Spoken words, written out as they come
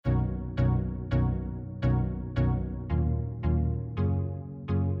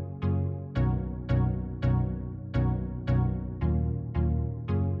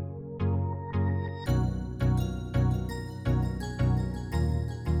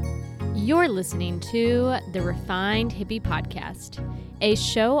You're listening to the Refined Hippie Podcast, a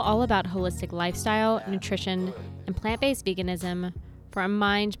show all about holistic lifestyle, nutrition, and plant-based veganism for a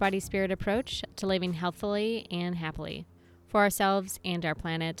mind, body, spirit approach to living healthily and happily for ourselves and our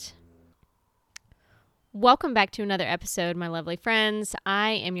planet. Welcome back to another episode, my lovely friends.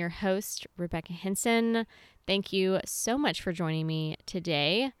 I am your host, Rebecca Henson. Thank you so much for joining me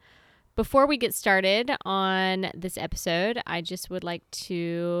today. Before we get started on this episode, I just would like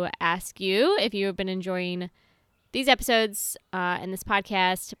to ask you, if you have been enjoying these episodes and this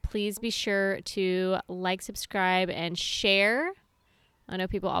podcast, please be sure to like, subscribe, and share. I know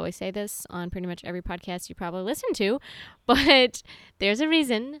people always say this on pretty much every podcast you probably listen to, but there's a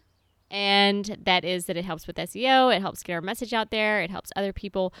reason, and that is that it helps with SEO, it helps get our message out there, it helps other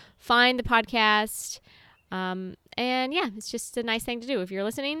people find the podcast. And yeah, it's just a nice thing to do. If you're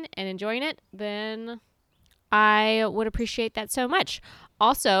listening and enjoying it, then I would appreciate that so much.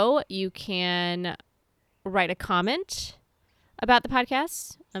 Also, you can write a comment about the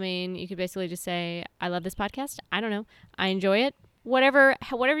podcast. I mean, you could basically just say, I love this podcast. I don't know. I enjoy it. Whatever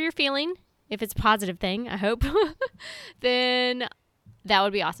you're feeling, if it's a positive thing, I hope, then that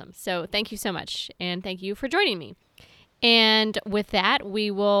would be awesome. So thank you so much. And thank you for joining me. And with that,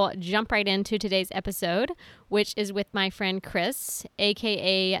 we will jump right into today's episode, which is with my friend Chris,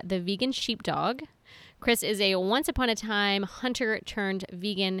 aka the Vegan Sheepdog. Chris is a once-upon-a-time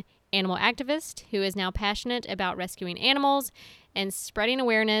hunter-turned-vegan animal activist who is now passionate about rescuing animals and spreading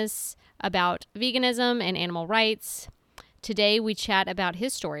awareness about veganism and animal rights. Today, we chat about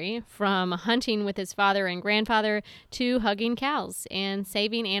his story, from hunting with his father and grandfather to hugging cows and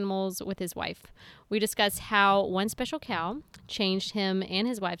saving animals with his wife. We discuss how one special cow changed him and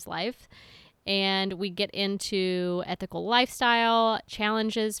his wife's life, and we get into ethical lifestyle,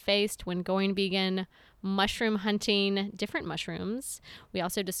 challenges faced when going vegan, mushroom hunting, different mushrooms. We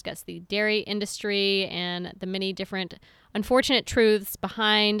also discuss the dairy industry and the many different unfortunate truths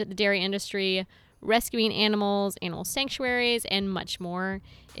behind the dairy industry, rescuing animals, animal sanctuaries, and much more.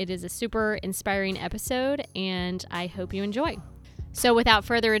 It is a super inspiring episode, and I hope you enjoy. So without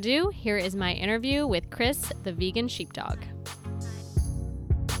further ado, here is my interview with Chris, the Vegan Sheepdog.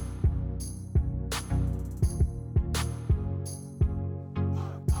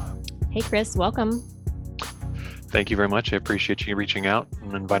 Hey, Chris, welcome. Thank you very much. I appreciate you reaching out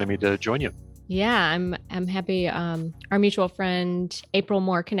and inviting me to join you. Yeah, I'm happy. Our mutual friend April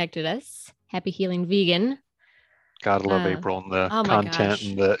Moore connected us. Happy Healing Vegan. Gotta love April and the content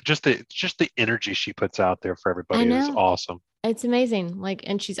and the just the energy she puts out there for everybody is awesome. It's amazing.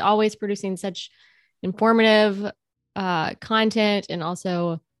 And she's always producing such informative content, and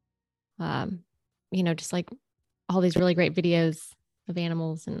also, just like all these really great videos of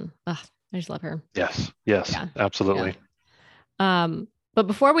animals, and I just love her. Yes, yeah. Absolutely. Yeah. But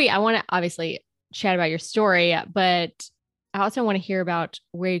before I want to obviously chat about your story, but I also want to hear about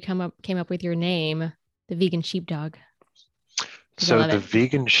where you came up with your name, the Vegan Sheepdog. So the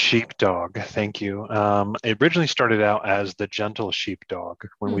Vegan Sheepdog, thank you. It originally started out as the Gentle Sheepdog.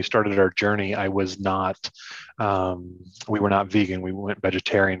 When we started our journey, we were not vegan. We went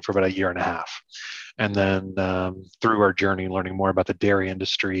vegetarian for about a year and a half. And then through our journey, learning more about the dairy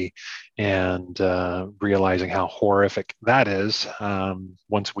industry and realizing how horrific that is,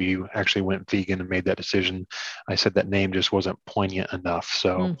 once we actually went vegan and made that decision, I said that name just wasn't poignant enough.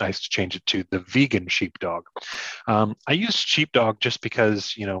 So I changed it to the Vegan Sheepdog. I used sheepdog just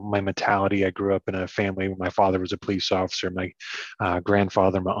because, my mentality. I grew up in a family where my father was a police officer, my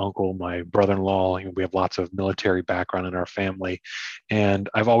grandfather, my uncle, my brother-in-law. We have lots of military background in our family. And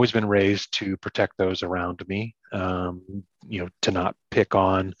I've always been raised to protect those around me, to not pick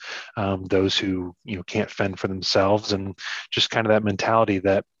on those who, can't fend for themselves, and just kind of that mentality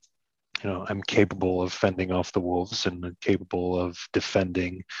that, I'm capable of fending off the wolves and capable of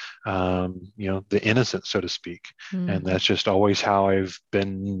defending, the innocent, so to speak. And that's just always how I've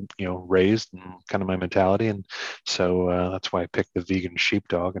been, raised, and kind of my mentality. And so that's why I picked the Vegan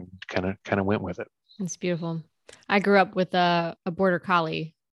Sheepdog and kind of went with it. It's beautiful. I grew up with a border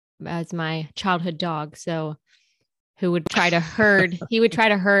collie as my childhood dog. So he would try to herd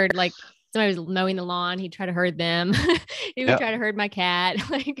like somebody was mowing the lawn. He'd try to herd them. He would try to herd my cat.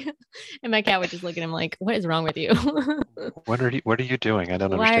 And my cat would just look at him like, what is wrong with you? What are you doing? I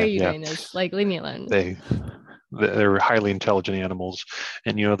don't understand. Why are you doing this? Leave me alone. They're highly intelligent animals,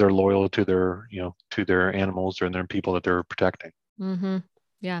 and, they're loyal to their animals and their people that they're protecting. Mm-hmm.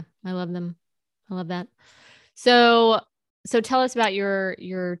 Yeah. I love them. I love that. So tell us about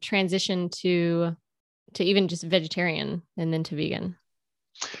your transition to even just vegetarian and then to vegan.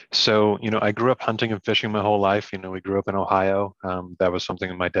 So, I grew up hunting and fishing my whole life. We grew up in Ohio. That was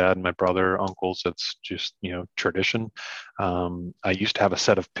something my dad and my brother, uncles, it's just, tradition. I used to have a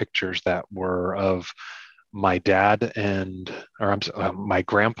set of pictures that were of my dad my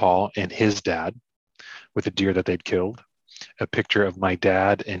grandpa and his dad with a deer that they'd killed, a picture of my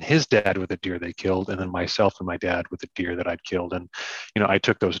dad and his dad with a deer they killed, and then myself and my dad with a deer that I'd killed. And, I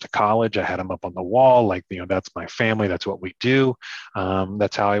took those to college. I had them up on the wall, like, that's my family. That's what we do.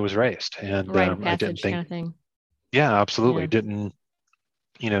 That's how I was raised. And Rite of I didn't passage think, kind of thing. yeah, absolutely.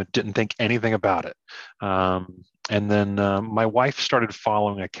 Yeah. Didn't think anything about it. And then my wife started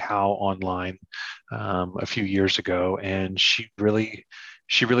following a cow online a few years ago, and she really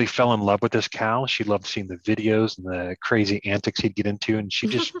fell in love with this cow. She loved seeing the videos and the crazy antics he'd get into, and she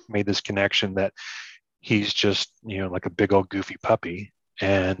just made this connection that he's just, like a big old goofy puppy.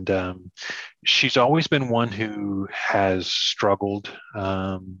 And she's always been one who has struggled.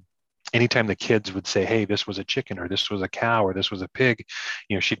 Anytime the kids would say, "Hey, this was a chicken," or "This was a cow," or "This was a pig,"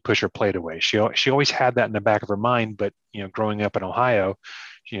 she'd push her plate away. She always had that in the back of her mind. But growing up in Ohio,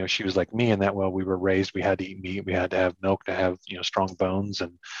 she was like me in that, well, we were raised, we had to eat meat, we had to have milk to have strong bones.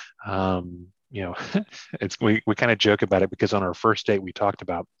 And it's we kind of joke about it because on our first date we talked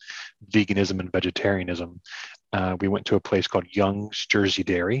about veganism and vegetarianism. We went to a place called Young's Jersey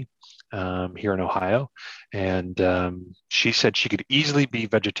Dairy here in Ohio. And she said she could easily be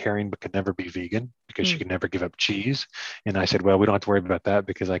vegetarian, but could never be vegan because she Hmm. could never give up cheese. And I said, well, we don't have to worry about that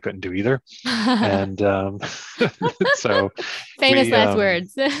because I couldn't do either. And so Famous we, last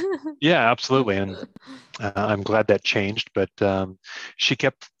words. yeah, absolutely. And I'm glad that changed, but she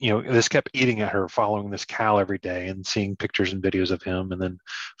kept, this kept eating at her, following this cow every day and seeing pictures and videos of him. And then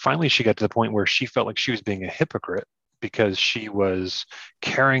finally, she got to the point where she felt like she was being a hypocrite because she was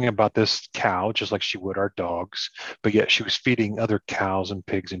caring about this cow just like she would our dogs, but yet she was feeding other cows and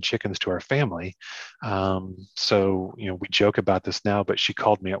pigs and chickens to our family. So, we joke about this now, but she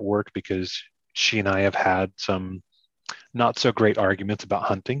called me at work because she and I have had some not so great arguments about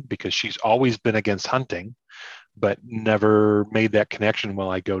hunting because she's always been against hunting, but never made that connection. Well,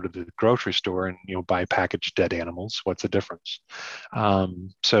 I go to the grocery store and buy packaged dead animals. What's the difference?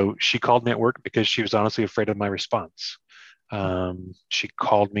 So she called me at work because she was honestly afraid of my response. She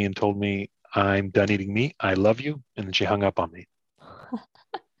called me and told me, "I'm done eating meat. I love you," and then she hung up on me.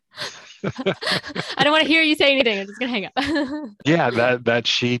 I don't want to hear you say anything. I'm just gonna hang up. Yeah, that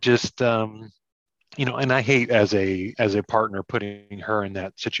she just and I hate as a partner putting her in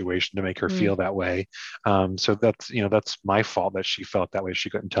that situation to make her Mm. feel that way. So that's my fault that she felt that way. She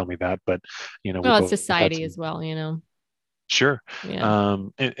couldn't tell me that, but we Well, it's both had society some. as well. Sure. Yeah.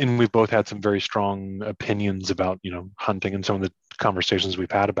 And we've both had some very strong opinions about, hunting and some of the conversations we've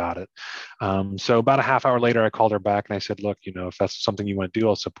had about it. So about a half hour later, I called her back and I said, look, if that's something you want to do,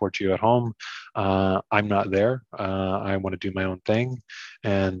 I'll support you at home. I'm not there. I want to do my own thing.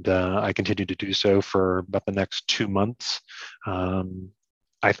 And I continued to do so for about the next 2 months. Um,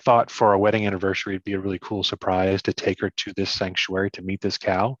 I thought for our wedding anniversary, it'd be a really cool surprise to take her to this sanctuary to meet this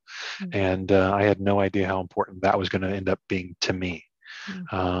cow. Mm. And I had no idea how important that was going to end up being to me.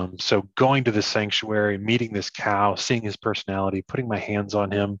 Mm. So going to the sanctuary, meeting this cow, seeing his personality, putting my hands on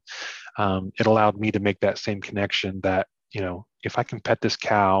him, it allowed me to make that same connection that, if I can pet this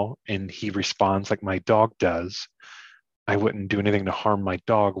cow and he responds like my dog does, I wouldn't do anything to harm my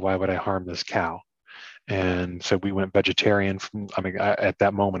dog. Why would I harm this cow? And so we went vegetarian at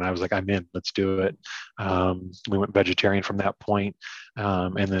that moment, I was like, I'm in, let's do it. We went vegetarian from that point.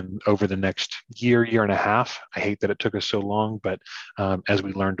 And then over the next year and a half, I hate that it took us so long, but as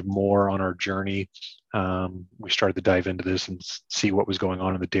we learned more on our journey, we started to dive into this and see what was going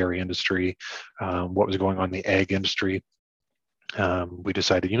on in the dairy industry, what was going on in the egg industry. We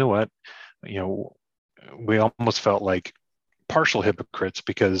decided, you know what, you know, we almost felt like partial hypocrites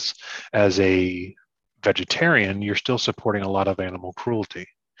because as a vegetarian, you're still supporting a lot of animal cruelty.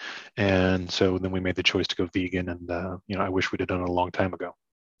 And so then we made the choice to go vegan. And, I wish we'd have done it a long time ago.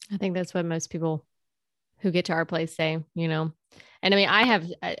 I think that's what most people who get to our place say. And I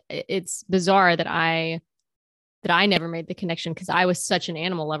mean, it's bizarre that I never made the connection because I was such an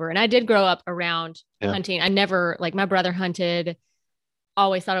animal lover. And I did grow up around Yeah. hunting. I never, like, my brother hunted,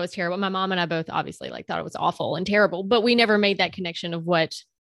 always thought it was terrible. My mom and I both obviously thought it was awful and terrible, but we never made that connection of what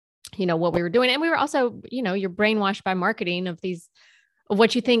we were doing. And we were also, you're brainwashed by marketing of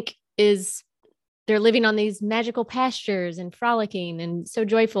what you think is they're living on these magical pastures and frolicking and so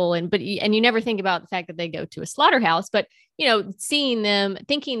joyful. And you never think about the fact that they go to a slaughterhouse, but, seeing them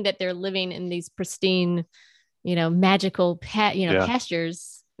thinking that they're living in these pristine, magical Yeah.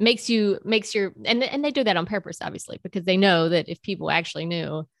 pastures makes your and they do that on purpose, obviously, because they know that if people actually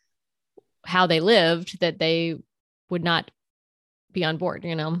knew how they lived, that they would not be on board,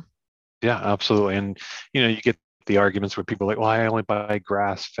 you know? Yeah, absolutely. And you get the arguments where people are like, well, I only buy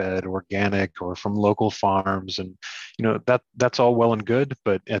grass-fed, organic, or from local farms, and that's all well and good.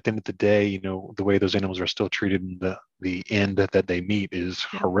 But at the end of the day, the way those animals are still treated in the end that they meet is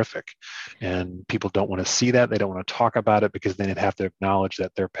Yeah. horrific, and people don't want to see that. They don't want to talk about it because then they'd have to acknowledge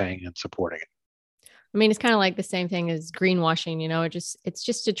that they're paying and supporting it. I mean, it's kind of like the same thing as greenwashing, it's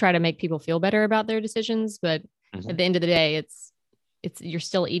just to try to make people feel better about their decisions. But Mhm. at the end of the day, you're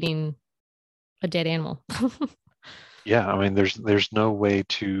still eating a dead animal. Yeah, I mean, there's no way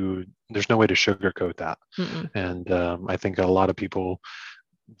to sugarcoat that, Mm-mm. and I think a lot of people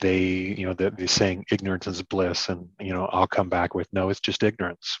the saying ignorance is bliss, and I'll come back with no, it's just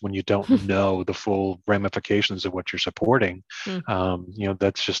ignorance when you don't know the full ramifications of what you're supporting. Mm.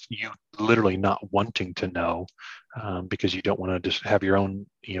 That's just you literally not wanting to know, because you don't want to just have your own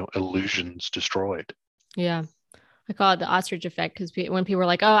illusions destroyed. Yeah. I call it the ostrich effect because when people are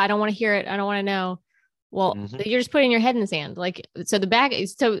like, "Oh, I don't want to hear it. I don't want to know." Well, Hmm. you're just putting your head in the sand. Like, so the back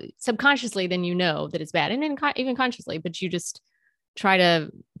is so subconsciously, then that it's bad, and then even consciously, but you just try to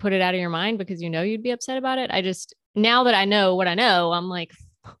put it out of your mind because you'd be upset about it. Now that I know what I know, I'm like,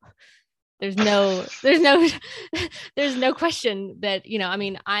 there's no, there's no question that I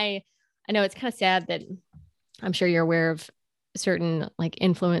mean, I know it's kind of sad that I'm sure you're aware of certain like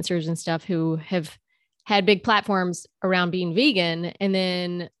influencers and stuff who have had big platforms around being vegan, and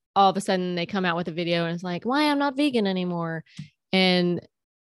then all of a sudden they come out with a video and it's like, why I'm not vegan anymore. And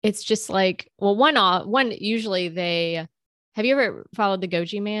it's just like, well, one usually they have you ever followed the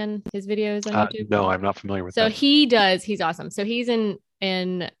Goji Man, his videos on YouTube? No, I'm not familiar with So that. he's awesome. So he's in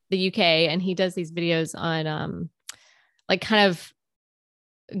the UK and he does these videos on like kind of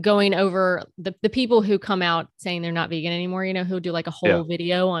going over the people who come out saying they're not vegan anymore, who'll do like a Yeah. whole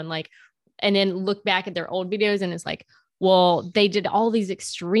video on like, and then look back at their old videos and it's like, well, they did all these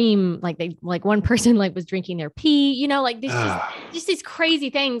extreme, like one person like was drinking their pee, like this just these crazy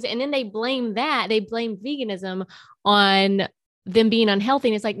things. And then they blame veganism on them being unhealthy.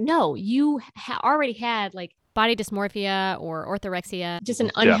 And it's like, no, you already had like body dysmorphia or orthorexia, just an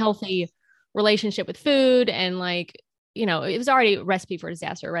Yeah. unhealthy relationship with food. And like, it was already a recipe for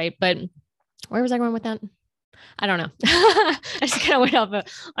disaster, right? But where was I going with that? I don't know. I just kind of went off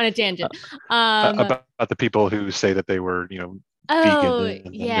on a tangent. About the people who say that they were, vegan Oh, in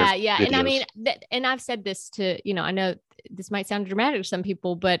their yeah. And I mean, videos. and I've said this to, I know this might sound dramatic to some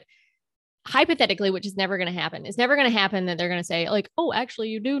people, but hypothetically, which is never going to happen, it's never going to happen that they're going to say like, oh, actually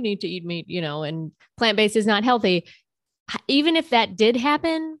you do need to eat meat, and plant-based is not healthy. Even if that did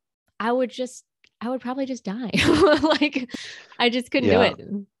happen, I would probably just die. Like I just couldn't do Yeah.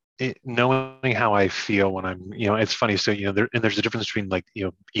 it. Knowing how I feel when I'm, it's funny. So, there's a difference between like,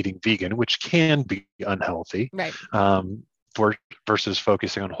 eating vegan, which can be unhealthy, Right. um, versus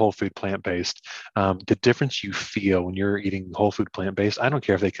focusing on whole food plant-based. The difference you feel when you're eating whole food plant-based, I don't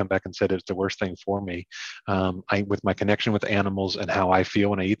care if they come back and said it's the worst thing for me. With my connection with animals and how I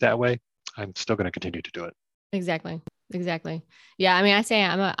feel when I eat that way, I'm still going to continue to do it. Exactly. Exactly. Yeah. I mean, I say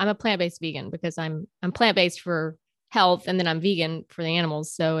I'm a plant-based vegan because I'm plant-based for health and then I'm vegan for the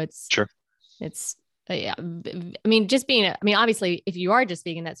animals. So Sure. it's, yeah. I mean, obviously if you are just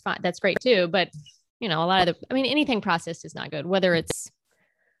vegan, that's fine. That's great too. But a lot of anything processed is not good, whether it's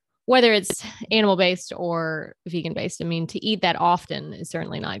animal based or vegan based. I mean, to eat that often is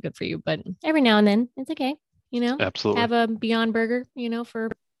certainly not good for you, but every now and then it's okay, Absolutely. have a Beyond Burger, for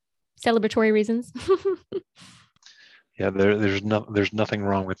celebratory reasons. Yeah, there's nothing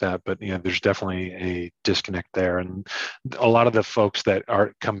wrong with that, but there's definitely a disconnect there, and a lot of the folks that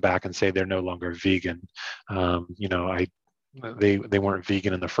are come back and say they're no longer vegan, I they weren't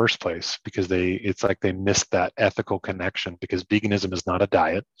vegan in the first place because it's like they missed that ethical connection, because veganism is not a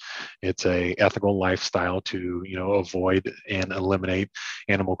diet. It's a ethical lifestyle to avoid and eliminate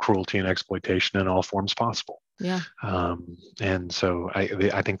animal cruelty and exploitation in all forms possible. Yeah. And so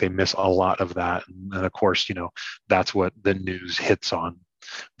I think they miss a lot of that. And of course, that's what the news hits on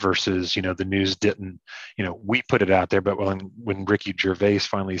versus, the news didn't, we put it out there, but when Ricky Gervais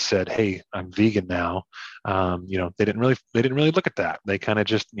finally said, hey, I'm vegan now, they didn't really look at that. They kind of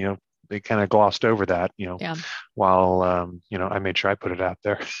just, they kind of glossed over that, Yeah. while, I made sure I put it out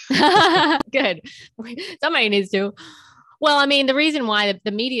there. Good. Somebody needs to. Well, I mean, the reason why the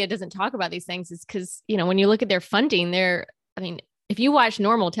media doesn't talk about these things is because, when you look at their funding, if you watch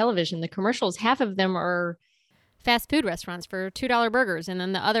normal television, the commercials, half of them are fast food restaurants for $2 burgers. And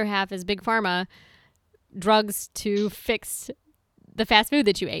then the other half is big pharma drugs to fix the fast food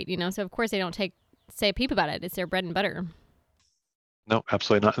that you ate, So of course they don't say a peep about it. It's their bread and butter. No,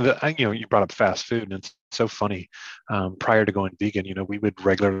 absolutely not. You brought up fast food, and it's so funny. Prior to going vegan, we would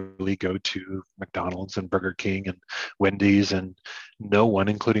regularly go to McDonald's and Burger King and Wendy's, and no one,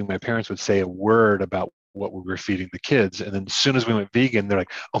 including my parents, would say a word about what we were feeding the kids. And then as soon as we went vegan, they're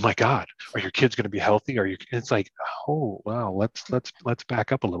like, "Oh my God, are your kids going to be healthy? Are you?" It's like, "Oh wow, let's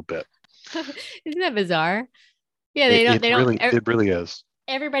back up a little bit." Isn't that bizarre? Yeah, It, they it don't really it really is.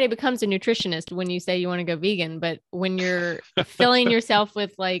 everybody becomes a nutritionist when you say you want to go vegan, but when you're filling yourself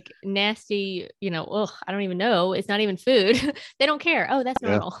with like nasty, I don't even know, it's not even food. They don't care. Oh, that's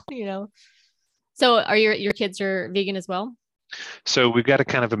Yeah. normal. So are your kids are vegan as well? So we've got a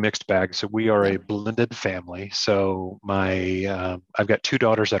kind of a mixed bag. So we are Yeah. a blended family. So I've got two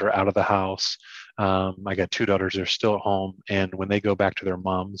daughters that are out of the house. I got two daughters that are still at home, and when they go back to their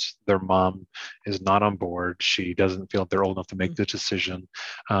mom is not on board. She doesn't feel that they're old enough to make the decision.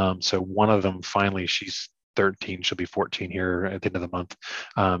 So one of them finally, she's 13, she'll be 14 here at the end of the month.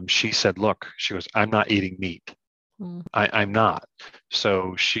 She said, "Look," she goes, "I'm not eating meat. Mm. I'm not."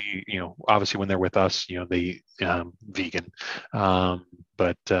 So she, obviously when they're with us, they vegan, um,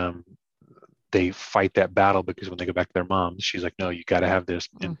 but they fight that battle because when they go back to their moms, she's like, "No, you got to have this."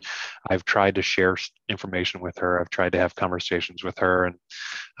 Mm. And I've tried to share information with her. I've tried to have conversations with her, and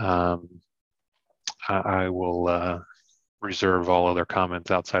um, I will reserve all other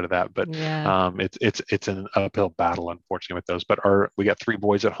comments outside of that. But Yeah. it's an uphill battle, unfortunately, with those. But we got three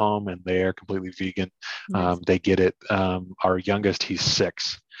boys at home, and they are completely vegan. Nice. They get it. Our youngest, he's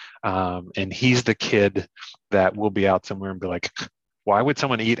 6, and he's the kid that will be out somewhere and be like, "Why would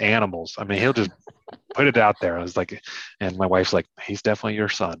someone eat animals?" I mean, he'll just put it out there. I was like, and my wife's like, "He's definitely your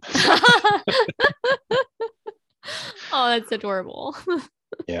son." Oh, that's adorable.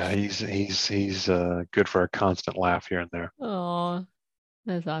 Yeah, he's good for a constant laugh here and there. Oh,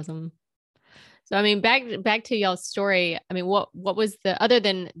 that's awesome. So I mean, back to y'all's story. I mean, what was the other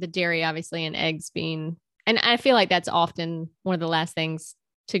than the dairy, obviously, and eggs being, and I feel like that's often one of the last things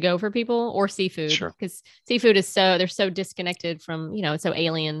to go for people, or seafood, Sure. because seafood is they're so disconnected from, it's so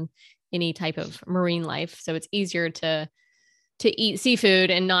alien any type of marine life. So it's easier to eat seafood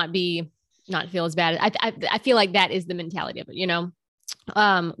and not feel as bad. I feel like that is the mentality of it.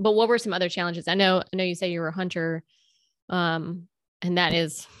 But what were some other challenges? I know you say you were a hunter, and that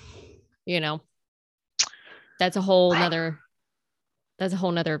is, you know, that's a whole nother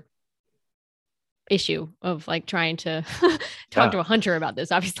issue of like trying to talk Yeah. to a hunter about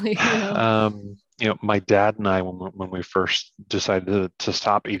this, obviously. My dad and I, when we first decided to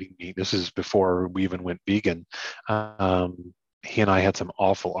stop eating meat, this is before we even went vegan. He and I had some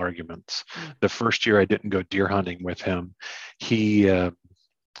awful arguments. Mm. The first year I didn't go deer hunting with him, he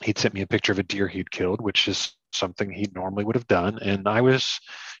he'd sent me a picture of a deer he'd killed, which is something he normally would have done, and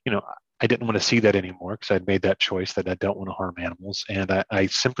you know, I didn't want to see that anymore because I'd made that choice that I don't want to harm animals, and I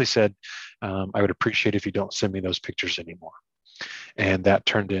simply said, I would appreciate if you don't send me those pictures anymore. And that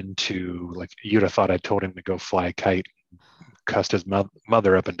turned into, like, you'd have thought I told him to go fly a kite, cussed his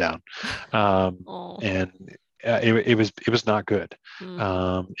mother up and down, Oh. and it was not good.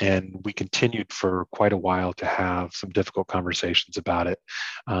 Mm. And we continued for quite a while to have some difficult conversations about it.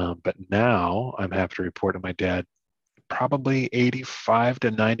 But now I'm happy to report to my dad, probably 85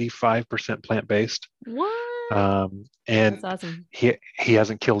 to 95% plant-based. What? That's And awesome. he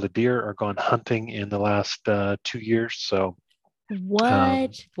hasn't killed a deer or gone hunting in the last 2 years. So um,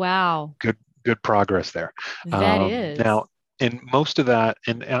 What? Wow. good progress there. That is. Now, and most of that,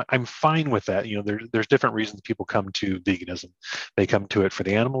 and I'm fine with that. There's different reasons people come to veganism. They come to it for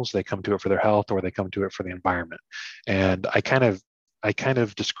the animals, they come to it for their health, or they come to it for the environment. And I kind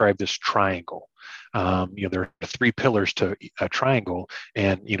of describe this triangle. There are three pillars to a triangle,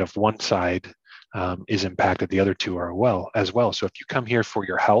 and if one side is impacted, the other two are as well. So if you come here for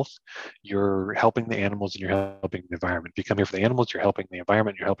your health, you're helping the animals and you're helping the environment. If you come here for the animals, you're helping the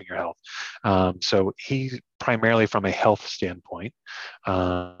environment, you're helping your health. So he's primarily from a health standpoint.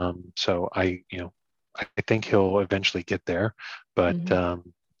 So I think he'll eventually get there, but Mhm.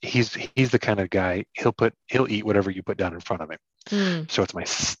 he's the kind of guy, he'll eat whatever you put down in front of him. Mm. So it's my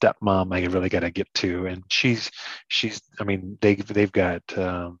stepmom I really got to get to, and she's I mean they've got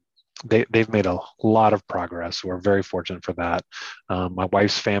they've made a lot of progress. We're very fortunate for that. My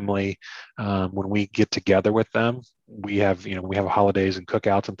wife's family, when we get together with them, we have holidays and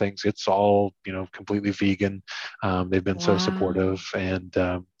cookouts and things. It's all completely vegan. They've been so Wow. supportive, and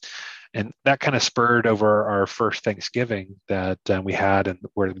that kind of spurred over our first Thanksgiving that we had, and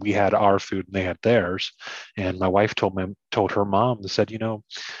where we had our food and they had theirs. And my wife told her mom, said,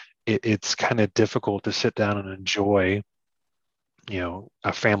 it's kind of difficult to sit down and enjoy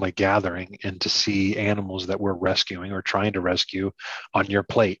a family gathering and to see animals that we're rescuing or trying to rescue on your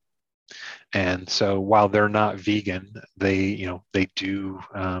plate. And so while they're not vegan, they do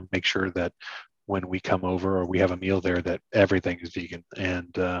make sure that when we come over or we have a meal there, that everything is vegan, and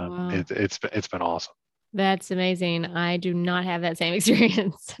Wow. it's been awesome. That's amazing. I do not have that same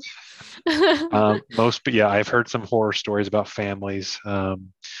experience. But yeah, I've heard some horror stories about families. Uh,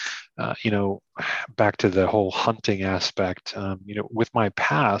 you know, Back to the whole hunting aspect. With my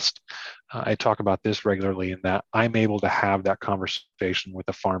past, I talk about this regularly in that I'm able to have that conversation with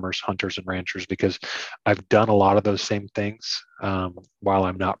the farmers, hunters, and ranchers because I've done a lot of those same things. While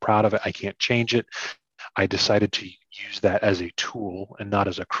I'm not proud of it, I can't change it. I decided to use that as a tool and not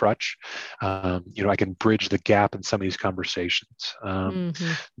as a crutch. I can bridge the gap in some of these conversations. Hmm.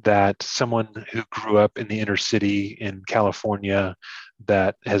 That someone who grew up in the inner city in California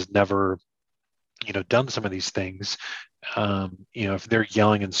that has never, done some of these things, if they're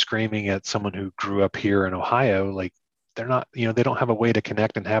yelling and screaming at someone who grew up here in Ohio, like they're not, they don't have a way to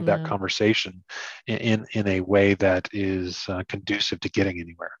connect and have that No. conversation in a way that is conducive to getting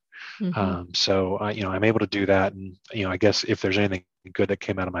anywhere. Hmm. I'm able to do that. And, I guess if there's anything good that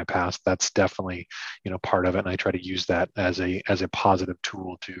came out of my past, that's definitely, part of it. And I try to use that as a positive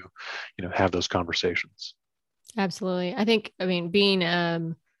tool to, have those conversations. Absolutely. I mean, being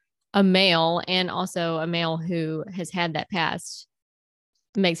a male and also a male who has had that past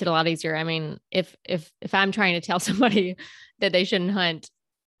makes it a lot easier. I mean, if I'm trying to tell somebody that they shouldn't hunt,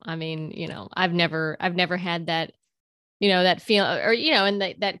 I mean, I've never had that, that feel or and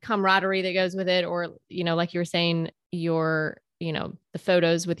that camaraderie that goes with it, or like you were saying, the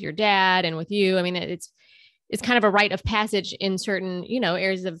photos with your dad and with you. I mean, it's kind of a rite of passage in certain,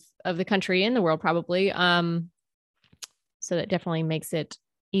 areas of the country and the world probably. So that definitely makes it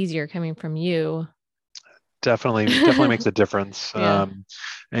easier coming from you. Definitely makes a difference. Yeah.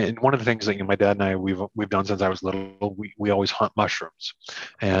 And one of the things that my dad and I we've done since I was little, we always hunt mushrooms,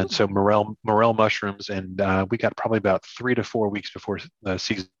 and so Oh. morel mushrooms, and we got probably about 3 to 4 weeks before the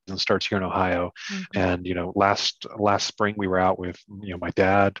season starts here in Ohio. Mhm. And last spring we were out with my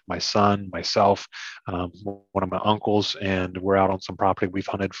dad, my son, myself, one of my uncles, and we're out on some property we've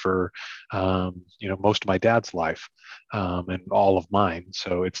hunted for most of my dad's life, and all of mine.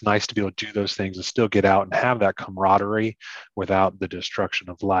 So it's nice to be able to do those things and still get out and have that camaraderie without the destruction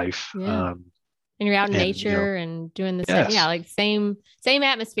of life. Yeah. And you're out in And nature and doing the same, yeah, yes, like same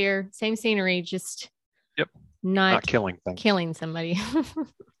atmosphere, same scenery, just yep, not not killing things. killing somebody.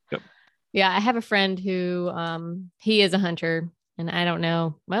 Yep. Yeah, I have a friend who he is a hunter, and I don't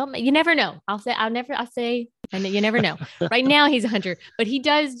know. Well, you never know. I'll say and you never know. Right now he's a hunter, but he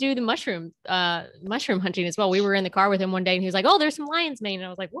does do the mushroom hunting as well. We were in the car with him one day and he was like, "Oh, there's some lion's mane." And I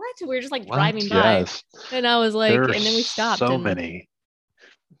was like, "What?" We were just like driving What? by. Yes. And I was There like, are and then we stopped so and many.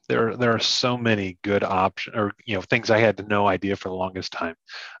 There are so many good options, or things I had no idea for the longest time.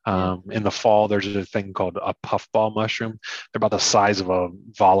 yeah. In the fall, there's a thing called a puffball mushroom. They're about the size of a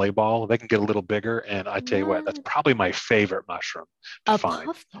volleyball. They can get a little bigger, and I tell you what, that's What? probably my favorite mushroom to A find.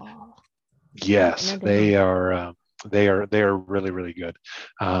 puffball. I'll write Yes, that down. they are really really good,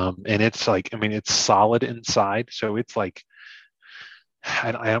 and it's like, I mean, it's solid inside, so it's like,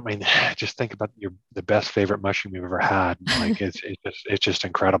 I don't mean, just think about the best favorite mushroom you've ever had. Like it's just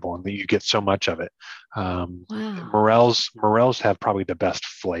incredible, and you get so much of it. Um, Wow. morels have probably the best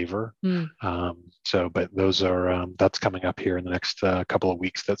flavor. Hmm. But those are that's coming up here in the next couple of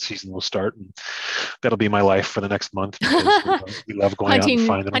weeks. That season will start, and that'll be my life for the next month because we love going out and hunting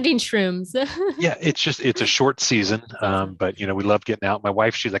finding them. hunting shrooms. Yeah, it's a short season, That's awesome. but we love getting out. My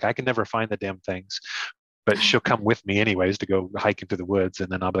wife, she's like, I can never find the damn things, but she'll come with me anyways to go hiking through the woods, and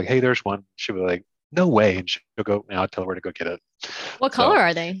then I'll be like, hey, there's one. She'll be like, no way, and she'll go. And I'll tell her where to go get it. What color So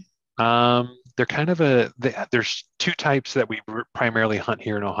are they? they're kind of there's two types that we primarily hunt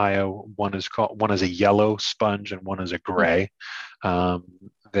here in Ohio. One is a yellow sponge, and one is a gray. Um,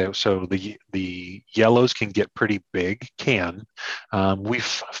 so the yellows can get pretty big. We've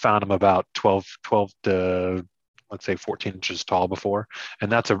found them about 12 to, let's say, 14 inches tall before,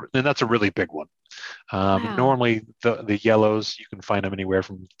 and that's a really big one. Wow. Normally the yellows, you can find them anywhere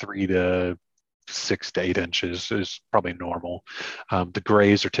from 3 to 6 to 8 inches is probably normal. The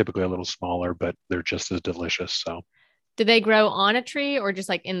grays are typically a little smaller, but they're just as delicious. So Do they grow on a tree or just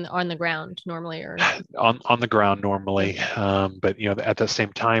like in on the ground normally or on the ground normally, okay. but at the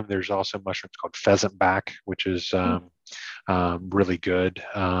same time, there's also mushrooms called pheasant back, which is Mm. really good.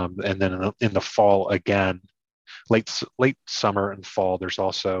 And then in the fall again, late summer and fall, there's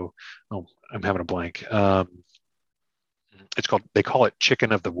also, oh, I'm having a blank. It's called, they call it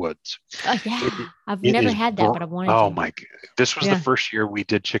chicken of the woods. Oh It, yeah, I've it never is, had that, but I've wanted oh to. my, this was the Yeah, first year we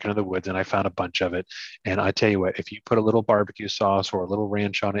did chicken of the woods and I found a bunch of it. And I tell you what, if you put a little barbecue sauce or a little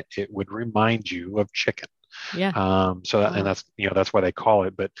ranch on it, it would remind you of chicken. yeah. And Wow. that's, that's why they call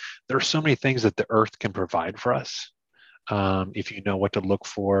it. But there are so many things that the earth can provide for us, if you know what to look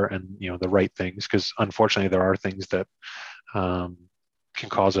for and the right things. Because unfortunately, there are things that um, can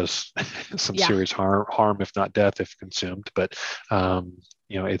cause us some Yeah. serious harm, if not death, if consumed. But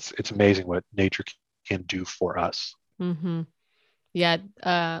it's amazing what nature can do for us. Mm-hmm. Yeah.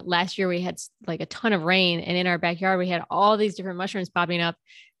 Last year we had like a ton of rain, and in our backyard we had all these different mushrooms popping up,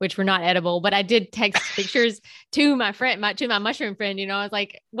 which were not edible. But I did text pictures to my friend, to my mushroom friend. I was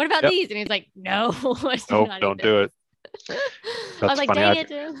like, "What about Yep. these?" And he's like, "No, I do Nope. not eat Don't those." do it. I was That's like, funny. "Dang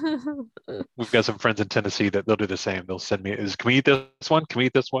it!" We've got some friends in Tennessee that they'll do the same. They'll send me, "Can we eat this one? Can we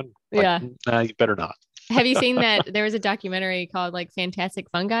eat this one?" Like, Yeah. nah, you better not. Have you seen that? There was a documentary called like Fantastic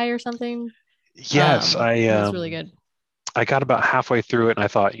Fungi or something. Yes, It was really good. I got about halfway through it and I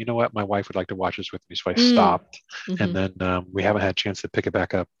thought, you know what, my wife would like to watch this with me, so I Mm. stopped. And Hmm. then we haven't had a chance to pick it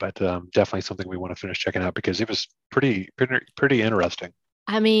back up, but definitely something we want to finish checking out because it was pretty interesting.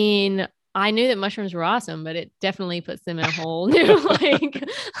 I mean, I knew that mushrooms were awesome, but it definitely puts them in a whole new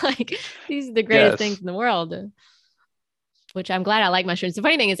like these are the greatest things Yes, in the world. Which I'm glad I like mushrooms. The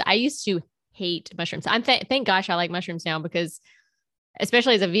funny thing is, I used to hate mushrooms. Thank gosh I like mushrooms now because,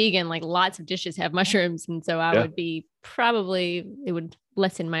 especially as a vegan, like lots of dishes have mushrooms, and so I yeah, would be probably it would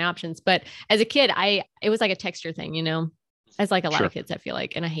lessen my options. But as a kid, I it was like a texture thing, as like a lot of sure. kids, I feel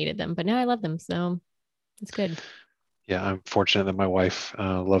like, and I hated them, but now I love them, so it's good. Yeah, I'm fortunate that my wife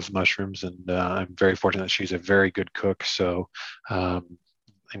loves mushrooms, and I'm very fortunate that she's a very good cook. So, um,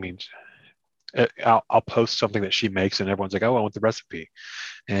 I mean, I'll post something that she makes, and everyone's like, "Oh, I want the recipe."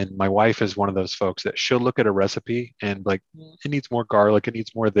 And my wife is one of those folks that she'll look at a recipe and like, it needs more garlic, it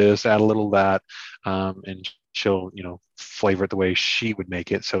needs more of this, add a little of that, and she'll, flavor it the way she would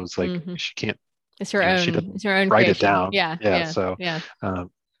make it. So it's like Hmm. she can't, It's her she own. doesn't It's her own write it creation. down. Yeah, Yeah. yeah, So, yeah, um,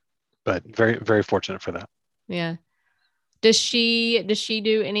 but very, very fortunate for that. yeah. Does she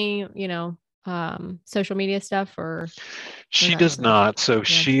do any social media stuff or She not does so much? not. So Yeah,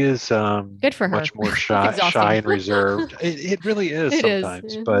 she is good for her. much more That's shy exhausting. and reserved. It really is It is.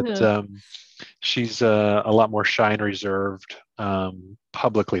 sometimes, but Yeah. she's a lot more shy and reserved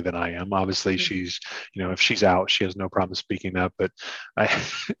publicly than I am. Obviously, she's, if she's out, she has no problem speaking up. But I,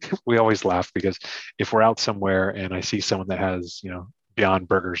 we always laugh because if we're out somewhere and I see someone that has, Beyond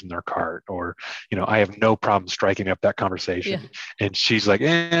Burgers in their cart, or, I have no problem striking up that Yeah. conversation. And she's like,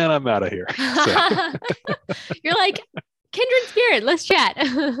 and I'm out of here. So, You're like kindred spirit. Let's chat.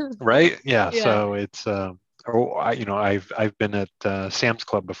 right? Yeah. Yeah. So it's, I've been at Sam's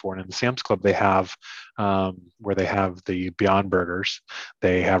Club before, and in the Sam's Club they have where they have the Beyond Burgers.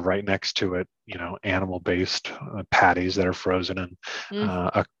 They have right next to it, animal-based patties that are frozen. And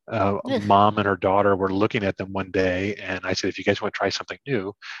Mm. a mom and her daughter were looking at them one day, and I said, if you guys want to try something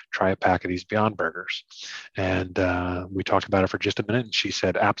new, try a pack of these Beyond Burgers. And we talked about it for just a minute, and she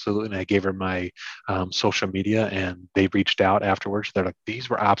said absolutely. And I gave her my social media, and they reached out afterwards. They're like, these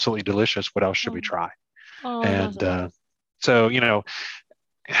were absolutely delicious. What else should we Oh, try? oh, that's And awesome. so,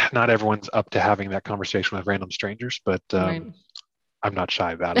 not everyone's up to having that conversation with random strangers, but Right. I'm not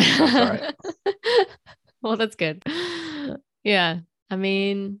shy about it, so it's all right. Well, that's good. Yeah. I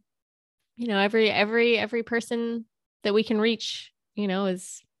mean, every person that we can reach,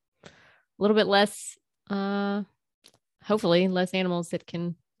 is a little bit less hopefully less animals that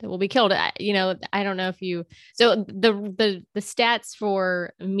will be killed. I don't know if you so the stats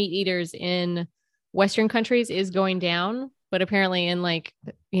for meat eaters in Western countries is going down, but apparently in like,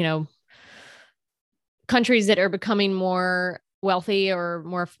 you know, countries that are becoming more wealthy or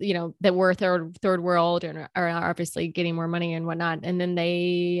more, that were third world and are obviously getting more money and whatnot, and then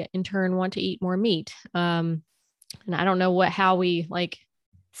they in turn want to eat more meat. And I don't know how we like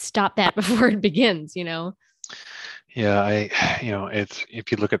stop that before it begins. Yeah, it's,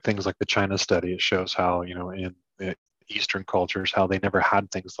 if you look at things like the China study, it shows how, in Eastern cultures, how they never had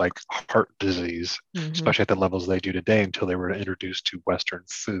things like heart disease, Mm-hmm. especially at the levels they do today, until they were introduced to Western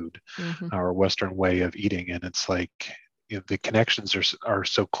food Mm-hmm. or Western way of eating. And it's like, the connections are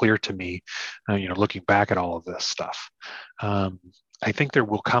so clear to me, looking back at all of this stuff. Um, I think there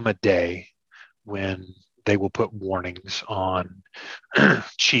will come a day when they will put warnings on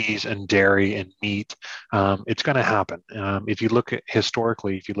cheese and dairy and meat. It's going to happen. If you look at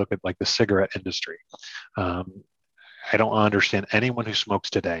historically, if you look at like the cigarette industry, um, I don't understand anyone who smokes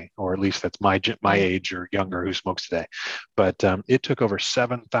today, or at least that's my Yeah. age or younger who smokes today. But it took over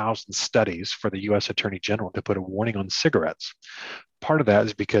 7,000 studies for the U.S. Attorney General to put a warning on cigarettes. Part of that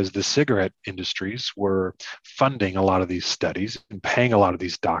is because the cigarette industries were funding a lot of these studies and paying a lot of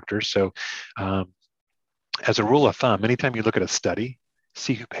these doctors. So, as a rule of thumb, anytime you look at a study,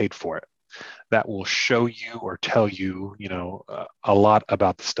 see who paid for it. That will show you or tell you, a lot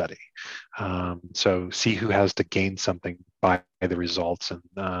about the study. So see who has to gain something by the results. And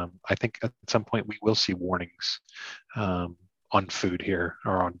I think at some point we will see warnings on food here,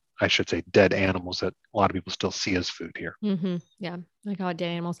 or on, I should say, dead animals that a lot of people still see as food here. Yeah. I call it dead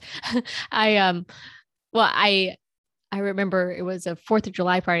animals. I, well, I remember it was a 4th of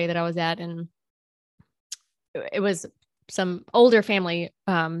July party that I was at, and it was some older family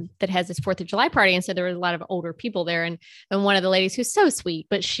that has this 4th of July party. And so there was a lot of older people there. And one of the ladies, who's so sweet,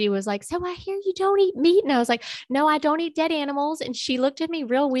 but she was like, "So I hear you don't eat meat." And I was like, "No, I don't eat dead animals." And she looked at me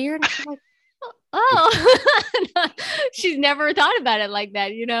real weird. And she's like, "Oh." She's never thought about it like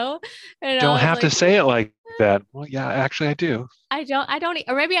that, you know? And Don't I was have to like, say it like that. Well, yeah, actually, I do. I don't eat,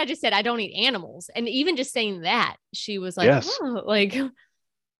 or maybe I just said, "I don't eat animals." And even just saying that, she was like, Yes. "Oh, like,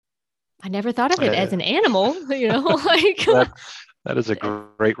 I never thought of it as Uh, an animal," you know, like, that that is a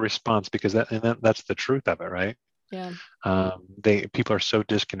great response, because that's the truth of it, right? yeah. People are so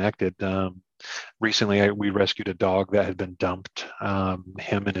disconnected. Recently, we rescued a dog that had been dumped.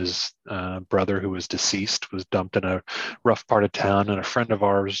 Him and his brother, who was deceased, was dumped in a rough part of town, and a friend of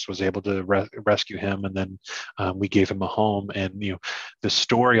ours was able to rescue him. And then we gave him a home. And the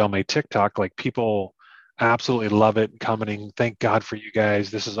story on my TikTok, like, people absolutely love it, commenting, "Thank God for you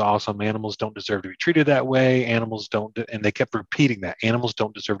guys. This is awesome. Animals don't deserve to be treated that way. Animals don't," and they kept repeating that, "Animals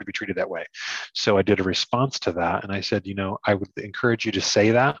don't deserve to be treated that way." So I did a response to that, and I said, I would encourage you to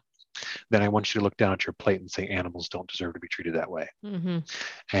say that. Then I want you to look down at your plate and say, "Animals don't deserve to be treated that way." Mm-hmm.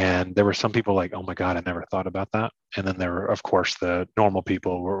 And there were some people like, "Oh my God, I never thought about that." And then there were, of course, the normal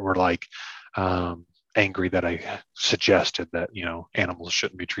people were like, angry that I suggested that, animals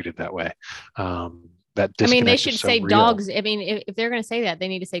shouldn't be treated that way. That I mean, they disconnect is should so say real. dogs. I mean, if they're going to say that, they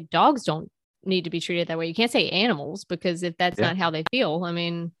need to say dogs don't need to be treated that way. You can't say animals, because if that's Yeah. not how they feel, I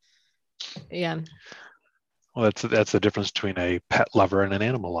mean, yeah. Well, that's the difference between a pet lover and an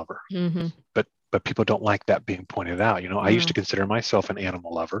animal lover. Mm-hmm. But people don't like that being pointed out. I used to No, consider myself an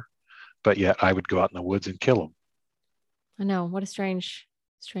animal lover, but yet I would go out in the woods and kill them. I know. What a strange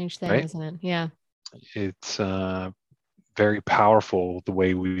thing, Right? isn't it? Yeah. It's very powerful the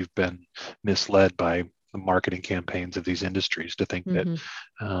way we've been misled by the marketing campaigns of these industries to think that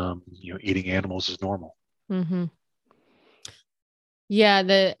Mm-hmm. eating animals is normal. Mm-hmm. Yeah.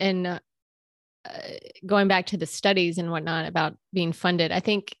 Going back to the studies and whatnot about being funded, I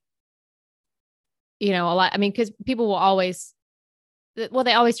think, a lot. I mean, because people will always, well,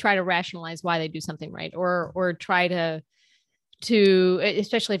 they always try to rationalize why they do something right, or try to,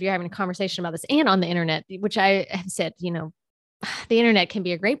 especially if you're having a conversation about this and on the internet, which I have said, the internet can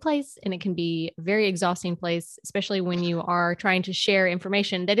be a great place and it can be a very exhausting place, especially when you are trying to share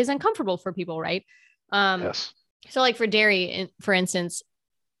information that is uncomfortable for people, right? Um, Yes. so like for dairy, for instance,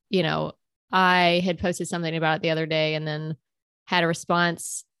 you know, I had posted something about it the other day and then had a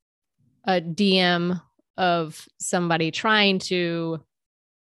response, a DM of somebody trying to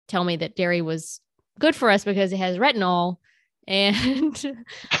tell me that dairy was good for us because it has retinol. And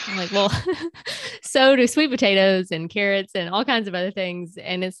I'm like, well, so do sweet potatoes and carrots and all kinds of other things.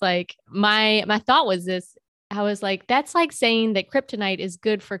 And it's like my thought was this. I was like, that's like saying that kryptonite is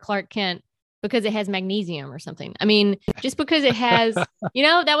good for Clark Kent because it has magnesium or something. I mean, just because it has,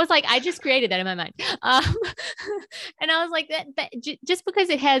 that was like, I just created that in my mind. And I was like, just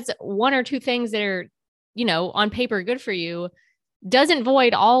because it has one or two things that are, on paper good for you doesn't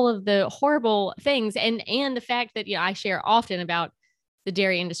void all of the horrible things, and the fact that I share often about the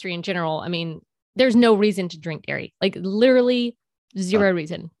dairy industry in general. I mean, there's no reason to drink dairy, like literally zero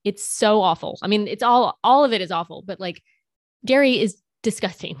reason. It's so awful. I mean, it's all of it is awful, but like dairy is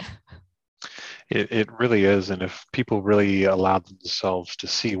disgusting. It really is. And if people really allowed themselves to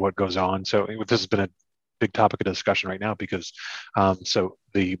see what goes on, so this has been a big topic of discussion right now, because so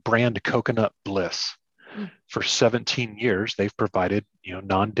the brand Coconut Bliss, for 17 years, they've provided,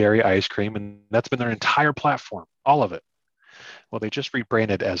 non-dairy ice cream, and that's been their entire platform, all of it. Well, they just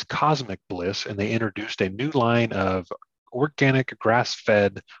rebranded as Cosmic Bliss, and they introduced a new line of organic,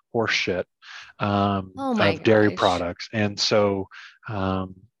 grass-fed horse shit, Oh my of dairy gosh. products. And so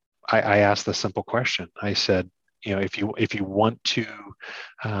I asked the simple question. I said, if you want to,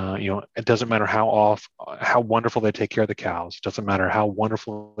 it doesn't matter how wonderful they take care of the cows. It doesn't matter how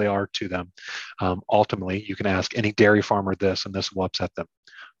wonderful they are to them. Ultimately, you can ask any dairy farmer this, and this will upset them.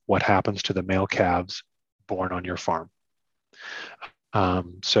 What happens to the male calves born on your farm?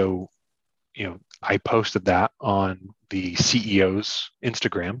 So, I posted that on the CEO's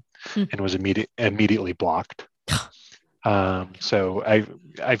Instagram and was immediately blocked. So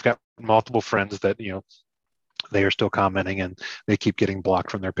I've got multiple friends that, they are still commenting, and they keep getting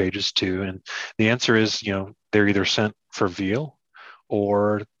blocked from their pages too. And the answer is, they're either sent for veal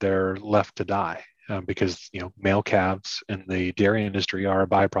or they're left to die. Because male calves in the dairy industry are a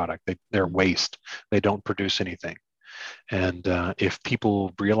byproduct. They're waste. They don't produce anything. And if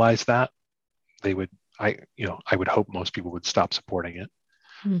people realize that, they would. I would hope most people would stop supporting it.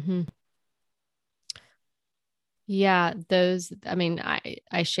 Mm-hmm. Yeah, I mean,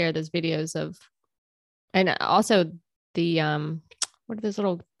 I share those videos of, and also the what are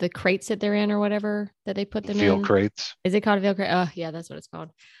those the crates that they're in or whatever that they put them Veal in? crates. Is it called a veal crate? Oh, yeah, that's what it's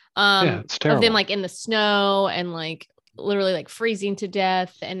called. Yeah, it's terrible. Of them like in the snow and like literally like freezing to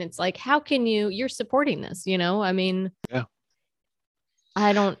death, and it's like, how can you're supporting this? I mean, yeah.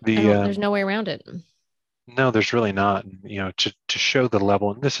 I don't. There's no way around it. No, there's really not. To show the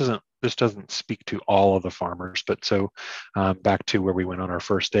level, and this doesn't speak to all of the farmers, but so back to where we went on our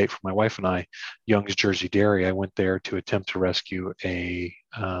first date for my wife and I, Young's Jersey Dairy. I went there to attempt to rescue a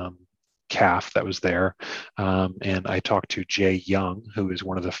calf that was there, and I talked to Jay Young, who is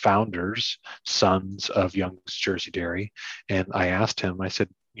one of the founders, sons of Young's Jersey Dairy, and I asked him. I said,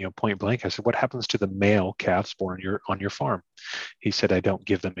 point blank, I said, what happens to the male calves born on your farm? He said, I don't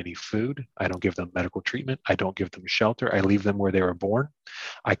give them any food. I don't give them medical treatment. I don't give them shelter. I leave them where they were born.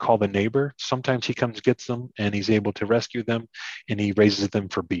 I call the neighbor. Sometimes he comes, gets them, and he's able to rescue them, and he raises them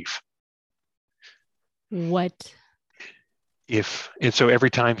for beef. What? And so every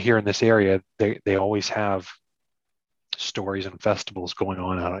time here in this area, they always have stories and festivals going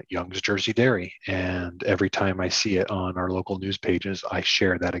on out at Young's Jersey Dairy. And every time I see it on our local news pages, I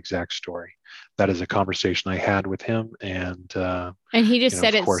share that exact story. That is a conversation I had with him. And he just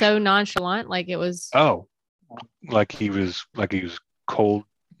said it so nonchalant, like it was. Oh, like he was cold,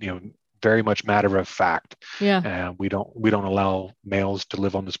 very much matter of fact. Yeah. And we don't allow males to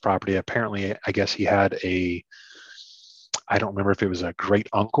live on this property. Apparently, I guess he had I don't remember if it was a great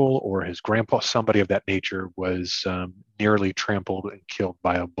uncle or his grandpa, somebody of that nature was nearly trampled and killed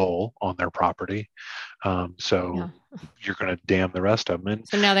by a bull on their property. So you're going to damn the rest of them. And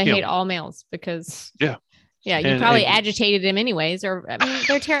so now they hate all males because yeah. Yeah, you probably agitated him anyways, or I mean,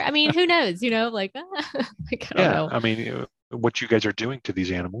 they're terrible. I mean, who knows? Like, I don't know. I mean, what you guys are doing to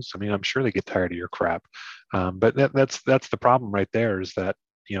these animals. I mean, I'm sure they get tired of your crap. But that's the problem right there. Is that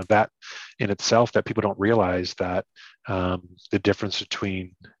that in itself, that people don't realize that the difference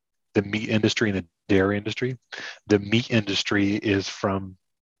between the meat industry and the dairy industry. The meat industry is from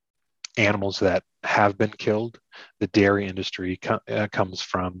animals that have been killed. The dairy industry comes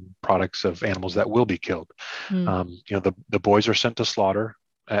from products of animals that will be killed. The boys are sent to slaughter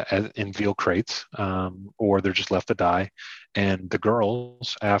in veal crates, or they're just left to die. And the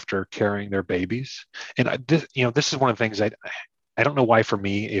girls, after carrying their babies, and this is one of the things I don't know why for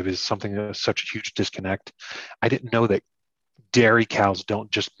me it was something that was such a huge disconnect. I didn't know that dairy cows don't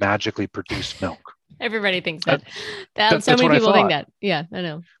just magically produce milk. Everybody thinks that. So many people think that. Yeah, I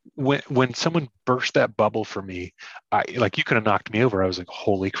know. When someone burst that bubble for me, you could have knocked me over. I was like,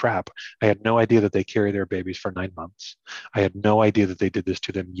 holy crap. I had no idea that they carry their babies for 9 months. I had no idea that they did this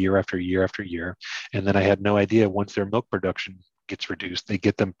to them year after year after year. And then I had no idea once their milk production gets reduced, they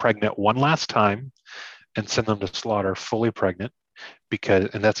get them pregnant one last time and send them to slaughter fully pregnant.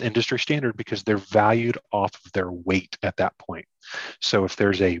 And that's industry standard because they're valued off of their weight at that point. So if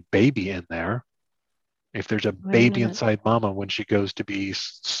there's a baby in there, if there's a baby inside mama when she goes to be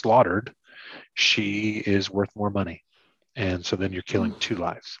slaughtered, she is worth more money. And so then you're killing 2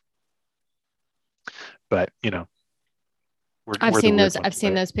 lives. But, I've seen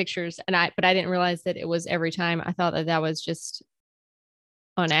those pictures, but I didn't realize that it was every time. I thought that was just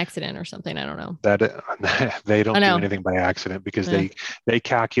on accident or something. I don't know. That they don't do anything by accident because they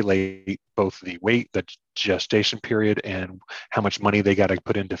calculate both the weight, the gestation period, and how much money they got to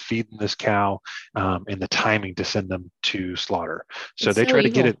put into feeding this cow, and the timing to send them to slaughter. So they try to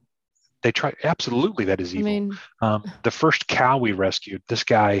get it. Absolutely, that is evil. I mean, the first cow we rescued, this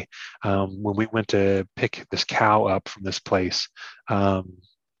guy, when we went to pick this cow up from this place,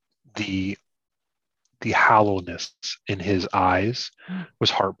 the hollowness in his eyes was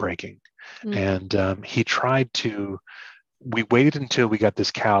heartbreaking. And we waited until we got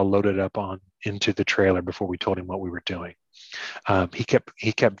this cow loaded up on into the trailer before we told him what we were doing. He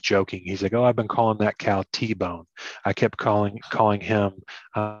kept joking. He's like, "Oh, I've been calling that cow T-bone." I kept calling him.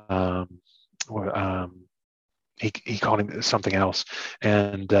 Um, um, he called him something else,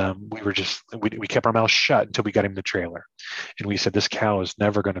 and we kept our mouths shut until we got him the trailer, and we said, "This cow is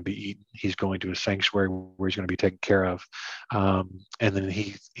never going to be eaten. He's going to a sanctuary where he's going to be taken care of." And then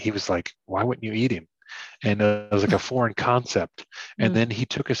he was like, "Why wouldn't you eat him?" And it was like a foreign concept. And Mm. then he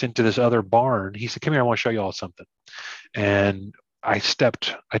took us into this other barn. He said, "Come here, I want to show you all something." And I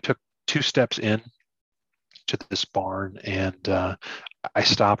took 2 steps in to this barn, and I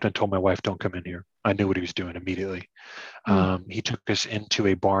stopped and told my wife, "Don't come in here." I knew what he was doing immediately. Mm. He took us into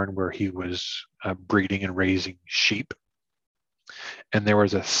a barn where he was breeding and raising sheep, and there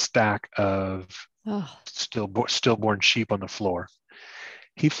was a stack of Oh. stillborn sheep on the floor.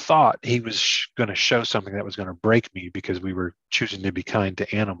 He thought he was going to show something that was going to break me because we were choosing to be kind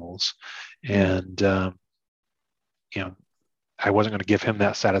to animals, Mm. and you know, I wasn't going to give him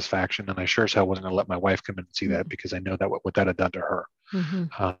that satisfaction, and I sure as hell wasn't going to let my wife come in and see that, Mm. because I know that what that had done to her.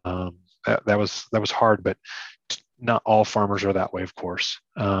 Mm-hmm. That was hard, but not all farmers are that way, of course.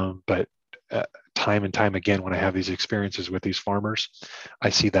 But time and time again, when I have these experiences with these farmers, I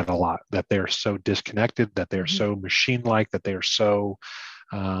see that a lot. That they are so disconnected, that they are Mm-hmm. so machine-like, that they are so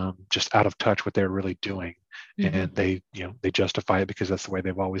just out of touch what they're really doing, Mm-hmm. and they justify it because that's the way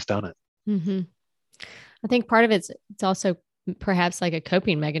they've always done it. Mm-hmm. I think part of it's also perhaps like a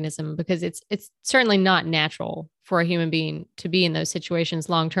coping mechanism, because it's certainly not natural for a human being to be in those situations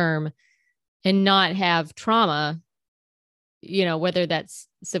long term and not have trauma, whether that's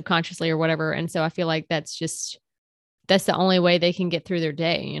subconsciously or whatever. And so I feel like that's the only way they can get through their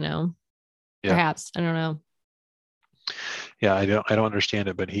day. Yeah, Perhaps. I don't know. yeah. I don't understand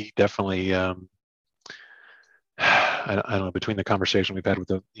it, but he definitely. I don't know. Between the conversation we've had with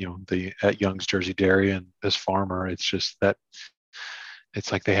the at Young's Jersey Dairy and this farmer, it's just that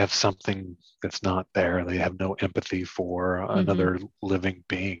it's like they have something that's not there. They have no empathy for Mm-hmm. another living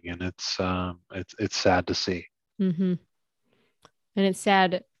being, and it's sad to see. Mm-hmm. And it's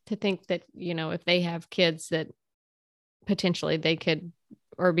sad to think that, if they have kids that potentially they could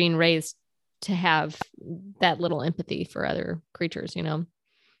or being raised to have that little empathy for other creatures.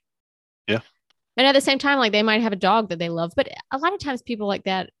 Yeah. And at the same time, like they might have a dog that they love, but a lot of times people like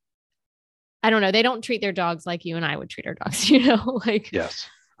that, I don't know, they don't treat their dogs like you and I would treat our dogs, like, Yes.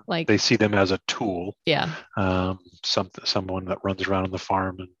 like, They see them as a tool, yeah. someone that runs around on the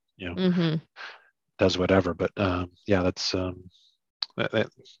farm and Mm-hmm. does whatever. But yeah, that's that- that-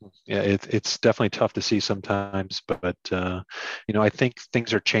 yeah, it's definitely tough to see sometimes. But I think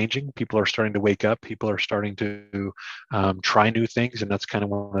things are changing. People are starting to wake up. People are starting to try new things, and that's kind of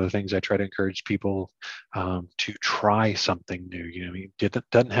one of the things I try to encourage people to try something new. It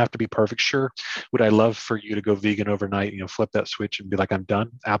doesn't have to be perfect. Sure, would I love for you to go vegan overnight? Flip that switch and be like, I'm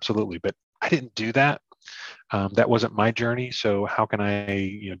done. Absolutely, but I didn't do that. That wasn't my journey, so how can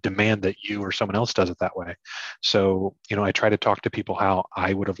I demand that you or someone else does it that way? So I try to talk to people how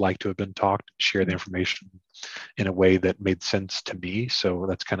I would have liked to have been talked, share the information in a way that made sense to me. So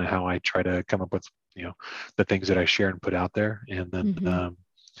that's kind of how I try to come up with the things that I share and put out there. And then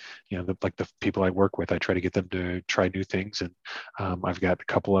Mm-hmm. like the people I work with, I try to get them to try new things. And I've got a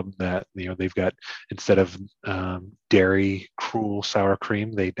couple of them that they've got, instead of dairy cruel sour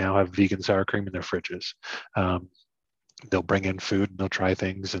cream, they now have vegan sour cream in their fridges. They'll bring in food and they'll try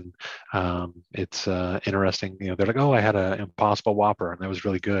things, and it's interesting. They're like, "Oh, I had an Impossible Whopper and that was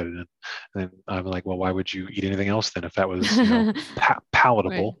really good," and then I'm like, "Well, why would you eat anything else then if that was Right.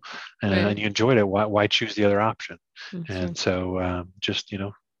 palatable Right. and you enjoyed it? Why choose the other option?" That's true. And so just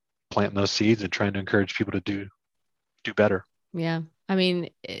planting those seeds and trying to encourage people to do better. Yeah. I mean,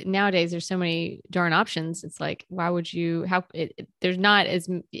 nowadays there's so many darn options. It's like, why would you, there's not it's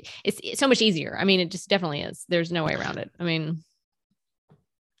so much easier. I mean, it just definitely is. There's no way around it. I mean,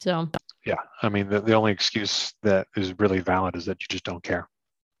 so. Yeah, I mean the only excuse that is really valid is that you just don't care.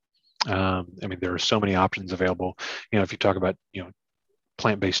 I mean, there are so many options available. If you talk about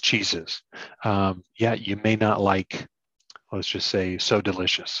plant-based cheeses, yeah, you may not like, let's just say, So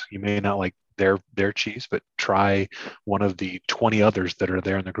Delicious. You may not like their cheese, but try one of the 20 others that are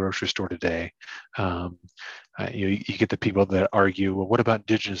there in the grocery store today. Um, you get the people that argue, well, what about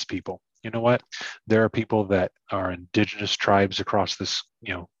indigenous people? You know what? There are people that are indigenous tribes across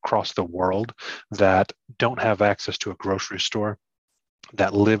the world that don't have access to a grocery store,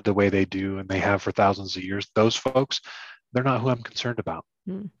 that live the way they do and they have for thousands of years. Those folks, they're not who I'm concerned about.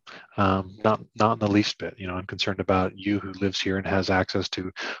 Mm. Not in the least bit. I'm concerned about you who lives here and has access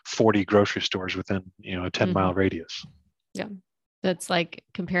to 40 grocery stores within a 10 Mm-hmm. mile radius. Yeah. That's like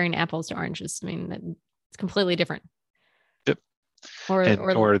comparing apples to oranges. I mean, it's completely different. Yep. Or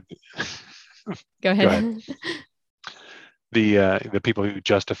Or go go ahead. ahead. The people who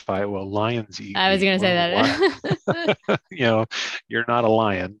justify, well, lions eat I was meat. going to say Well, what? that. You're not a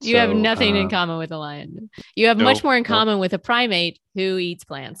lion, You have so nothing in common with a lion. You have much nope, more in nope. common with a primate who eats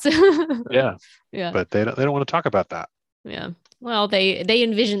plants. Yeah, Yeah. but they don't want to talk about that. Yeah. Well, they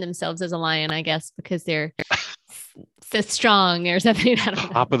envision themselves as a lion, I guess, because they're so strong or something. I don't know.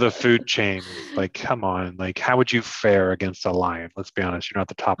 Top of the food chain. Like, come on. Like, how would you fare against a lion? Let's be honest. You're not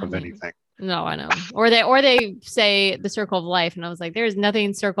the top I of mean, anything. no, I know. Or they say the circle of life, and I was like, there's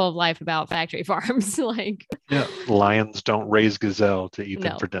nothing circle of life about factory farms. Like, Yeah, lions don't raise gazelle to eat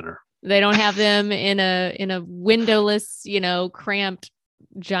them no, for dinner. they don't have them in a windowless, cramped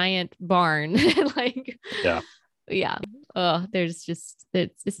giant barn. Like, Yeah. yeah. Oh, there's just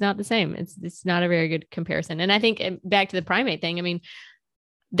it's not the same. It's not a very good comparison. And I think back to the primate thing. I mean,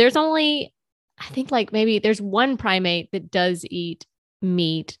 there's only I think like maybe there's one primate that does eat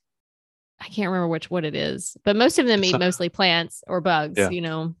meat. I can't remember what it is, but most of them It's eat mostly plants or bugs,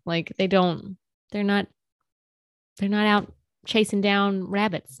 yeah. like they're not they're not out chasing down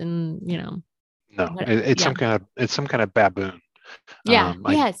rabbits and, No, what it's yeah. some kind of baboon. Yeah.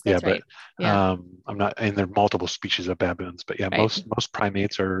 Yes, Yeah, that's but right. Yeah. I'm not, and there are multiple species of baboons, but yeah, Right. most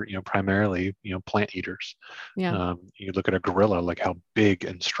primates are, primarily, plant eaters. Yeah. You look at a gorilla, like how big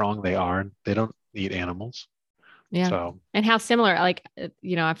and strong they are, and they don't eat animals. Yeah. So And how similar, like,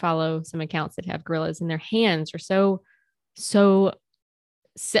 I follow some accounts that have gorillas and their hands are so,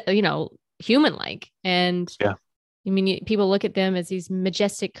 human like. And yeah, I mean, people look at them as these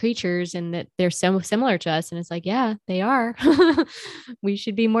majestic creatures and that they're so similar to us. And it's like, yeah, they are. We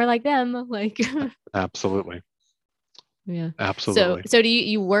should be more like them. Like, absolutely, yeah. So, absolutely. so do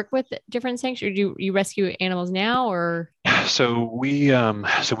you work with different sanctuaries? Do you rescue animals now or? So we don't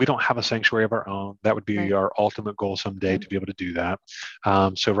have a sanctuary of our own. That would be Right. our ultimate goal someday Okay. to be able to do that.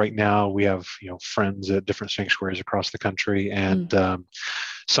 So right now we have friends at different sanctuaries across the country, Mm. and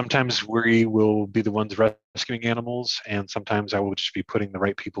sometimes we will be the ones rescuing animals, and sometimes I will just be putting the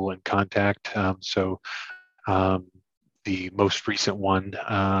right people in contact. Um, the most recent one,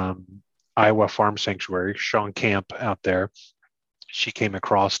 Iowa Farm Sanctuary, Sean Camp out there, she came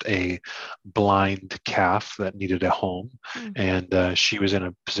across a blind calf that needed a home, Mm. and she was in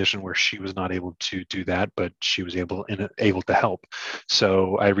a position where she was not able to do that, but she was able to help.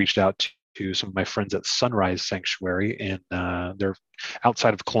 So I reached out to some of my friends at Sunrise Sanctuary, and they're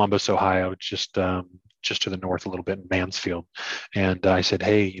outside of Columbus, Ohio, just to the north a little bit in Mansfield. And I said,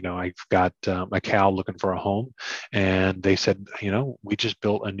 hey, I've got a cow looking for a home. And they said, we just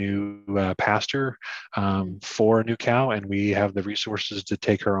built a new pasture Mm. for a new cow, and we have the resources to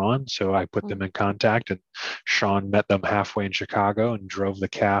take her on. So I put them Mm. in contact, and Sean met them halfway in Chicago and drove the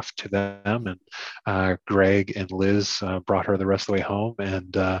calf to them. And Greg and Liz brought her the rest of the way home.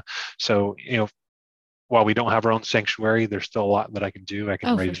 And so, while we don't have our own sanctuary, there's still a lot that I can do. I can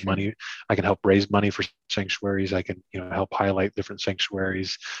Oh, for raise sure. money. I can help raise money for sanctuaries. I can, help highlight different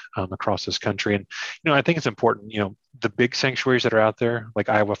sanctuaries across this country. And, I think it's important, the big sanctuaries that are out there, like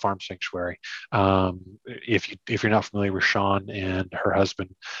Iowa Farm Sanctuary. If you're not familiar with Sean and her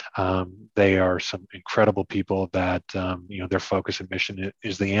husband, they are some incredible people that, their focus and mission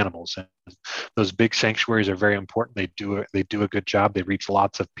is the animals. And those big sanctuaries are very important. They do a good job. They reach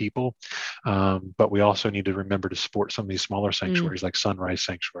lots of people. But we also need to remember to support some of these smaller Mm. sanctuaries like Sunrise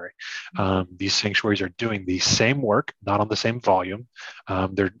Sanctuary. These sanctuaries are doing the same work, not on the same volume.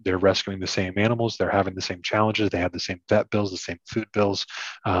 They're rescuing the same animals. They're having the same challenges. They have the same vet bills, the same food bills,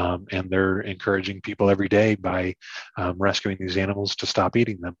 and they're encouraging people every day by rescuing these animals to stop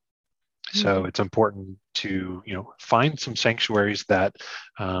eating them. So Mm. it's important to find some sanctuaries that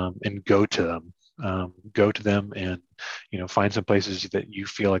and go to them. Go to them and find some places that you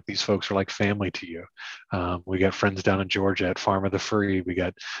feel like these folks are like family to you. We got friends down in Georgia at Farm of the Free. We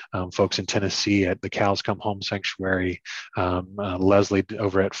got folks in Tennessee at the Cows Come Home Sanctuary. Leslie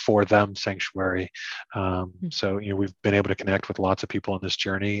over at For Them Sanctuary. Mm. So we've been able to connect with lots of people on this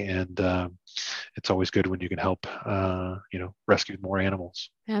journey, and it's always good when you can help rescue more animals.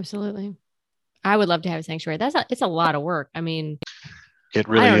 Absolutely. I would love to have a sanctuary. It's a lot of work. I mean, It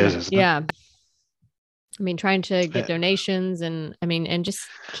I really don't is, know. isn't it? Yeah. I mean, trying to get Eh, donations and I mean, and just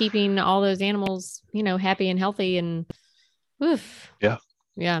keeping all those animals, happy and healthy and oof. Yeah,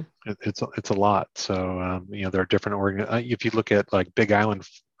 Yeah. it's a lot. So there are different if you look at like Big Island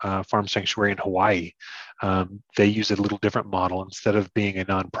Farm Sanctuary in Hawaii, they use a little different model. Instead of being a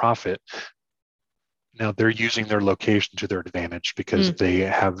nonprofit, now they're using their location to their advantage because Mm.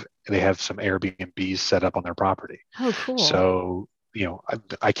 they have some Airbnbs set up on their property. Oh, cool. So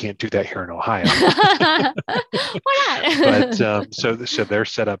I can't do that here in Ohio. Why But not? so they're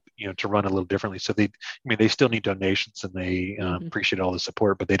set up, to run a little differently. So they still need donations, and they Mhm. appreciate all the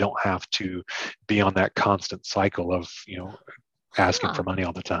support, but they don't have to be on that constant cycle of, asking Huh. for money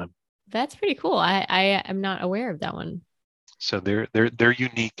all the time. That's pretty cool. I am not aware of that one. So they're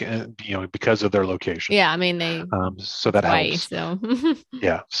unique, because of their location. Yeah, I mean So it's that Hawaii, helps. so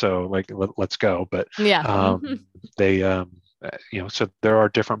Yeah. So like let's go. But yeah. they so there are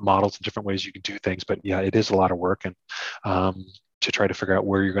different models and different ways you can do things. But yeah, it is a lot of work, and to try to figure out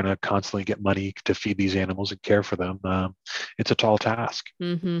where you're going to constantly get money to feed these animals and care for them, it's a tall task.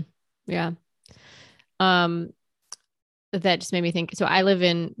 hmm Yeah. Um, that just made me think. So I live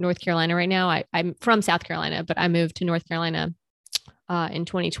in North Carolina right now. I'm from South Carolina, but I moved to North Carolina in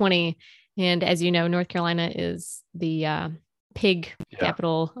 2020. And as you know, North Carolina is the pig Yeah.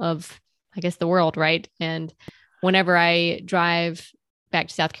 capital of, I guess, the world, right? And whenever I drive back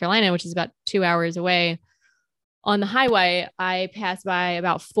to South Carolina, which is about 2 hours away, on the highway, I pass by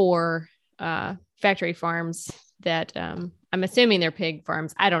about four factory farms that I'm assuming they're pig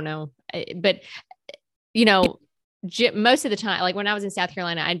farms. I don't know. But, you know, most of the time, like when I was in South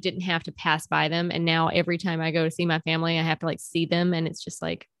Carolina, I didn't have to pass by them. And now every time I go to see my family, I have to like see them. And it's just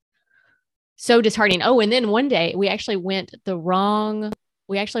like so disheartening. Oh, and then one day we actually went the wrong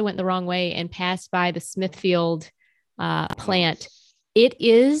way and passed by the Smithfield plant. It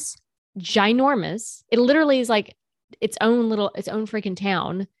is ginormous. It literally is like its own freaking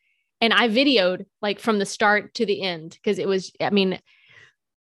town. And I videoed like from the start to the end because I mean,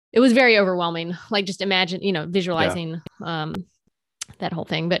 it was very overwhelming. Like just imagine, Yeah. visualizing that whole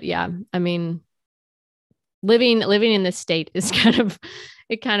thing. But yeah, I mean, living in this state is kind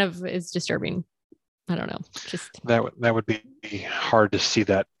of is disturbing. I don't know. Just That would be hard to see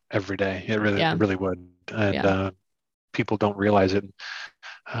that every day. yeah, It really would. And yeah. people don't realize it.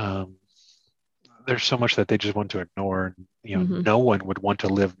 Um, there's so much that they just want to ignore. And, Mm-hmm. no one would want to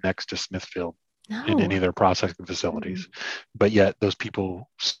live next to Smithfield in any No. of their processing Mm-mm. facilities. But yet those people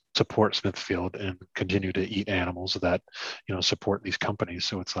support Smithfield and continue to eat animals that, support these companies.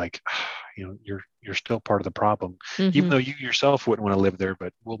 So it's like, you're still part of the problem, even Mm-hmm. though you yourself wouldn't want to live there,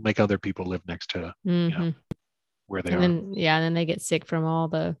 but we'll make other people live next to, Mm-hmm. where they And are. then yeah, and then they get sick from all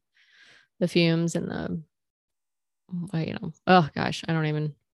the fumes and oh gosh, I don't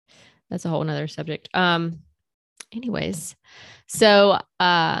even that's a whole nother subject. Anyways, so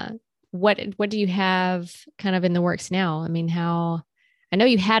what do you have kind of in the works now? I mean, how I know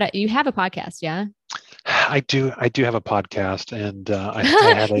you have a podcast, yeah? I do have a podcast, and I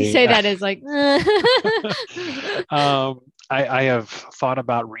have You say that as like um, I have thought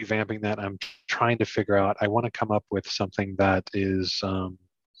about revamping that. I'm trying to figure out. I want to come up with something that is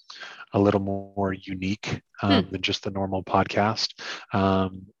a little more unique, hmm, than just the normal podcast.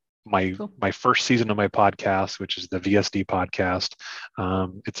 Um, my cool. my first season of my podcast, which is the VSD podcast,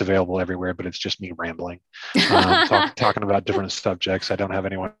 it's available everywhere, but it's just me rambling, talking about different subjects. I don't have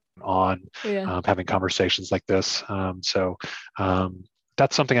anyone on, Yeah. having conversations like this. Um,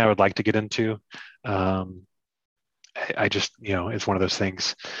 that's something I would like to get into. Um, I just, it's one of those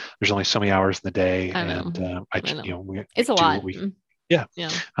things. There's only so many hours in the day, I and know. I know. we It's a do lot. what we, yeah, Yeah,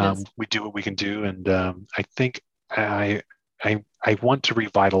 it is. we do what we can do, and I think I want to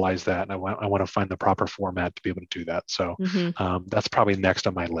revitalize that, and I want to find the proper format to be able to do that. So Mm-hmm. that's probably next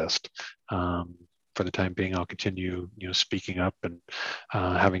on my list. For the time being, I'll continue, speaking up and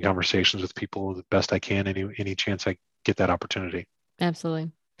having conversations with people the best I can, any chance I get that opportunity.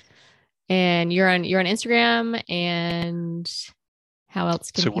 Absolutely. And you're on Instagram, and how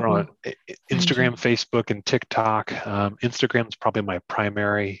else can So we're on people find you? Instagram, Facebook, and TikTok. Instagram is probably my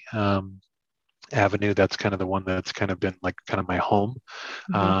primary avenue. That's kind of the one that's kind of been like kind of my home.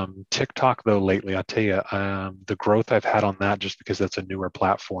 Mm-hmm. TikTok, though, lately, I'll tell you, the growth I've had on that, just because that's a newer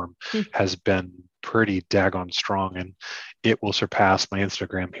platform, has been pretty daggone strong, and it will surpass my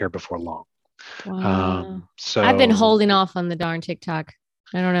Instagram here before long. Wow. I've been So holding off on the darn TikTok.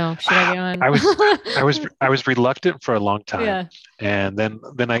 I don't know. Should I get on? I was reluctant for a long time, Yeah. and then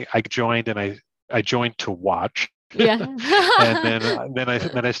I joined, and I joined to watch, Yeah. and then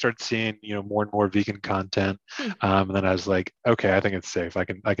I started seeing, more and more vegan content, and then I was like, okay, I think it's safe. I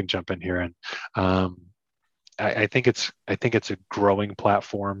can jump in here, and um, I think it's a growing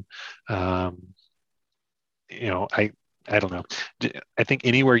platform. Um, I don't know. I think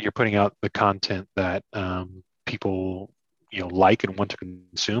anywhere you're putting out the content that people like and want to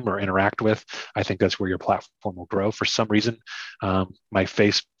consume or interact with, I think that's where your platform will grow. For some reason, my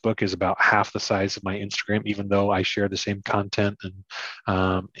Facebook is about half the size of my Instagram, even though I share the same content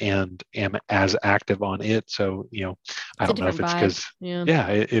and am as active on it. So, I It's a don't know different if it's vibe. because, Yeah. yeah,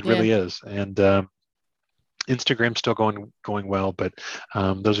 it Yeah. really is. And Instagram's still going well, but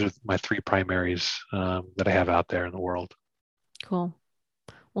those are my three primaries that I have out there in the world. Cool.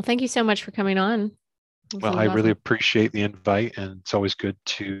 Well, thank you so much for coming on. This Well, was I really awesome. appreciate the invite, and it's always good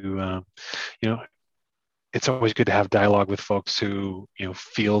to, you know, it's always good to have dialogue with folks who,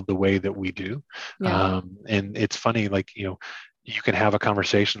 feel the way that we do. Yeah. And it's funny, like, you can have a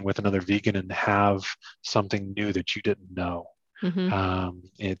conversation with another vegan and have something new that you didn't know. Mm-hmm.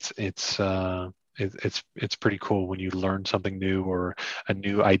 It's pretty cool when you learn something new or a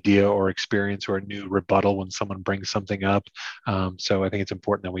new idea or experience or a new rebuttal when someone brings something up. So I think it's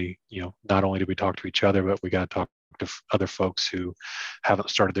important that we, not only do we talk to each other, but we got to talk to other folks who haven't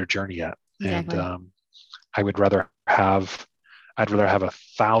started their journey yet. And Exactly. I would rather have, I'd rather have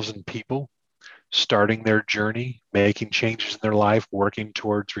 1,000 people starting their journey, making changes in their life, working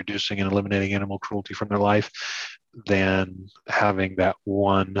towards reducing and eliminating animal cruelty from their life, than having that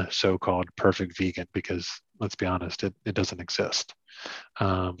one so-called perfect vegan, because let's be honest, it doesn't exist.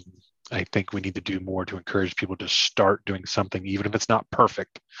 Um, I think we need to do more to encourage people to start doing something, even if it's not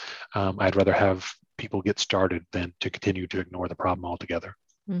perfect. I'd rather have people get started than to continue to ignore the problem altogether.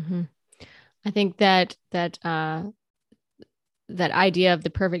 Mm-hmm. I think that idea of the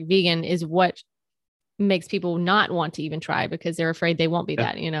perfect vegan is what makes people not want to even try because they're afraid they won't be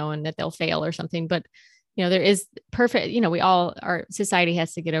Yeah, that, and that they'll fail or something. But, there is perfect, our society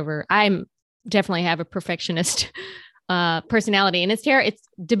has to get over. I'm definitely have a perfectionist personality and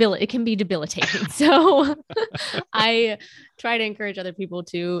it can be debilitating. So I try to encourage other people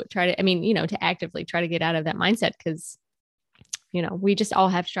to to actively try to get out of that mindset because, we just all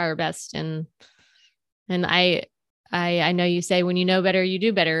have to try our best. And I know you say when you know better, you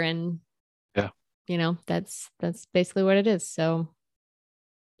do better. And yeah, that's basically what it is. So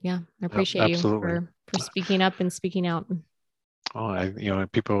yeah, I yeah, appreciate you absolutely. for speaking up and speaking out. Oh,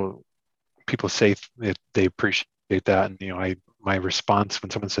 people say that they appreciate that, and my response when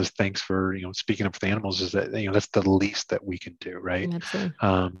someone says thanks for speaking up for the animals is that that's the least that we can do, right?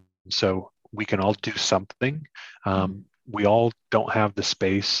 Absolutely. So we can all do something. Mhm. We all don't have the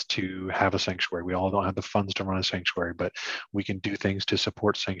space to have a sanctuary. We all don't have the funds to run a sanctuary, but we can do things to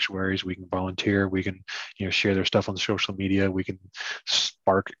support sanctuaries. We can volunteer. We can, share their stuff on social media. We can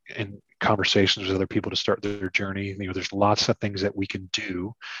spark in conversations with other people to start their journey. There's lots of things that we can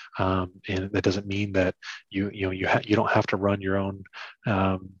do, and that doesn't mean that you don't have to run your own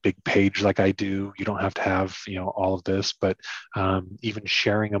big page like I do. You don't have to have all of this, but even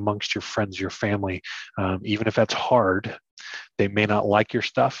sharing amongst your friends, your family, even if that's hard, they may not like your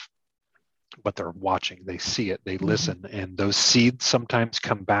stuff, but they're watching, they see it, they Mhm. listen, and those seeds sometimes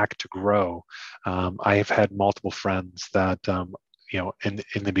come back to grow. I have had multiple friends that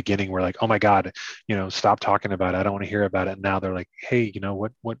in the beginning were like, oh my God, stop talking about it, I don't want to hear about it. And now they're like, hey,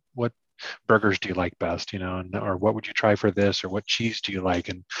 what burgers do you like best, or what would you try for this, or what cheese do you like?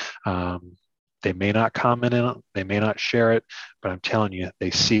 And they may not comment on it, they may not share it, but I'm telling you,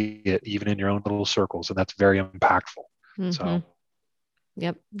 they see it even in your own little circles, and that's very impactful. So Mhm.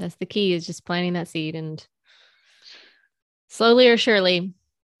 Yep, that's the key is just planting that seed and slowly or surely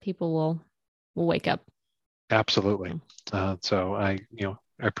people will wake up. absolutely. So I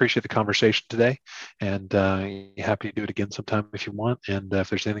appreciate the conversation today, and happy to do it again sometime if you want. And if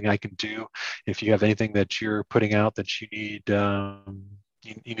there's anything I can do, if you have anything that you're putting out that you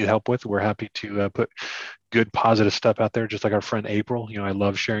need help with, we're happy to put good positive stuff out there, just like our friend April. I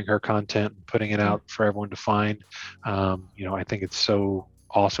love sharing her content and putting it Yeah. out for everyone to find. I think it's so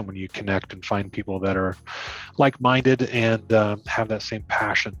awesome when you connect and find people that are like-minded and have that same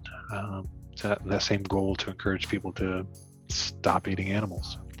passion, that same goal to encourage people to stop eating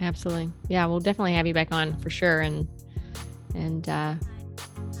animals. Absolutely. Yeah, we'll definitely have you back on for sure. And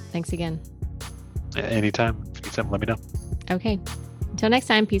thanks again. Anytime, if you need something, let me know. Okay. Until next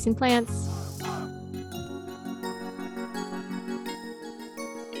time, peace and plants.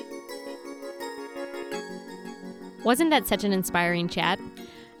 Wasn't that such an inspiring chat?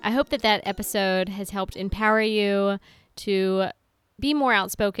 I hope that episode has helped empower you to be more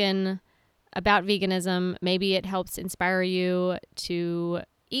outspoken about veganism. Maybe it helps inspire you to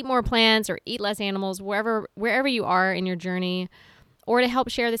eat more plants or eat less animals wherever you are in your journey, or to help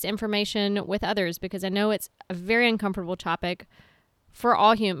share this information with others, because I know it's a very uncomfortable topic for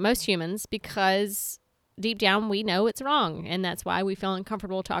most humans, because deep down, we know it's wrong. And that's why we feel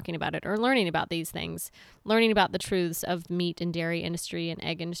uncomfortable talking about it or learning about these things, learning about the truths of meat and dairy industry and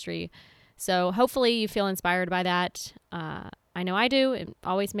egg industry. So hopefully you feel inspired by that. I know I do. It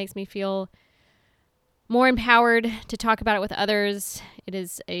always makes me feel more empowered to talk about it with others. It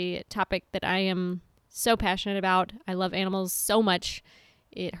is a topic that I am so passionate about. I love animals so much.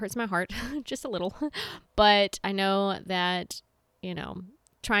 It hurts my heart just a little, but I know that,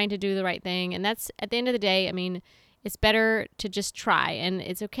 trying to do the right thing. And that's, at the end of the day, I mean, it's better to just try, and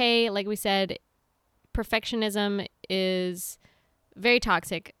it's okay. Like we said, perfectionism is very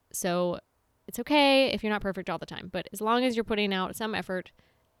toxic. So it's okay if you're not perfect all the time, but as long as you're putting out some effort,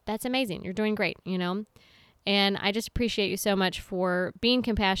 that's amazing. You're doing great, And I just appreciate you so much for being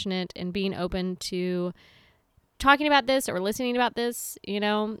compassionate and being open to talking about this or listening about this,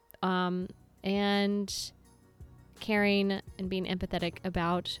 and caring and being empathetic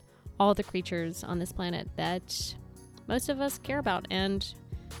about all the creatures on this planet that most of us care about and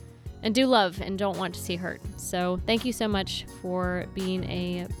do love and don't want to see hurt. So thank you so much for being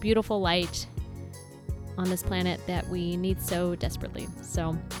a beautiful light on this planet that we need so desperately.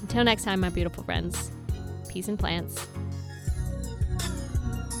 So until next time, my beautiful friends, peace and plants.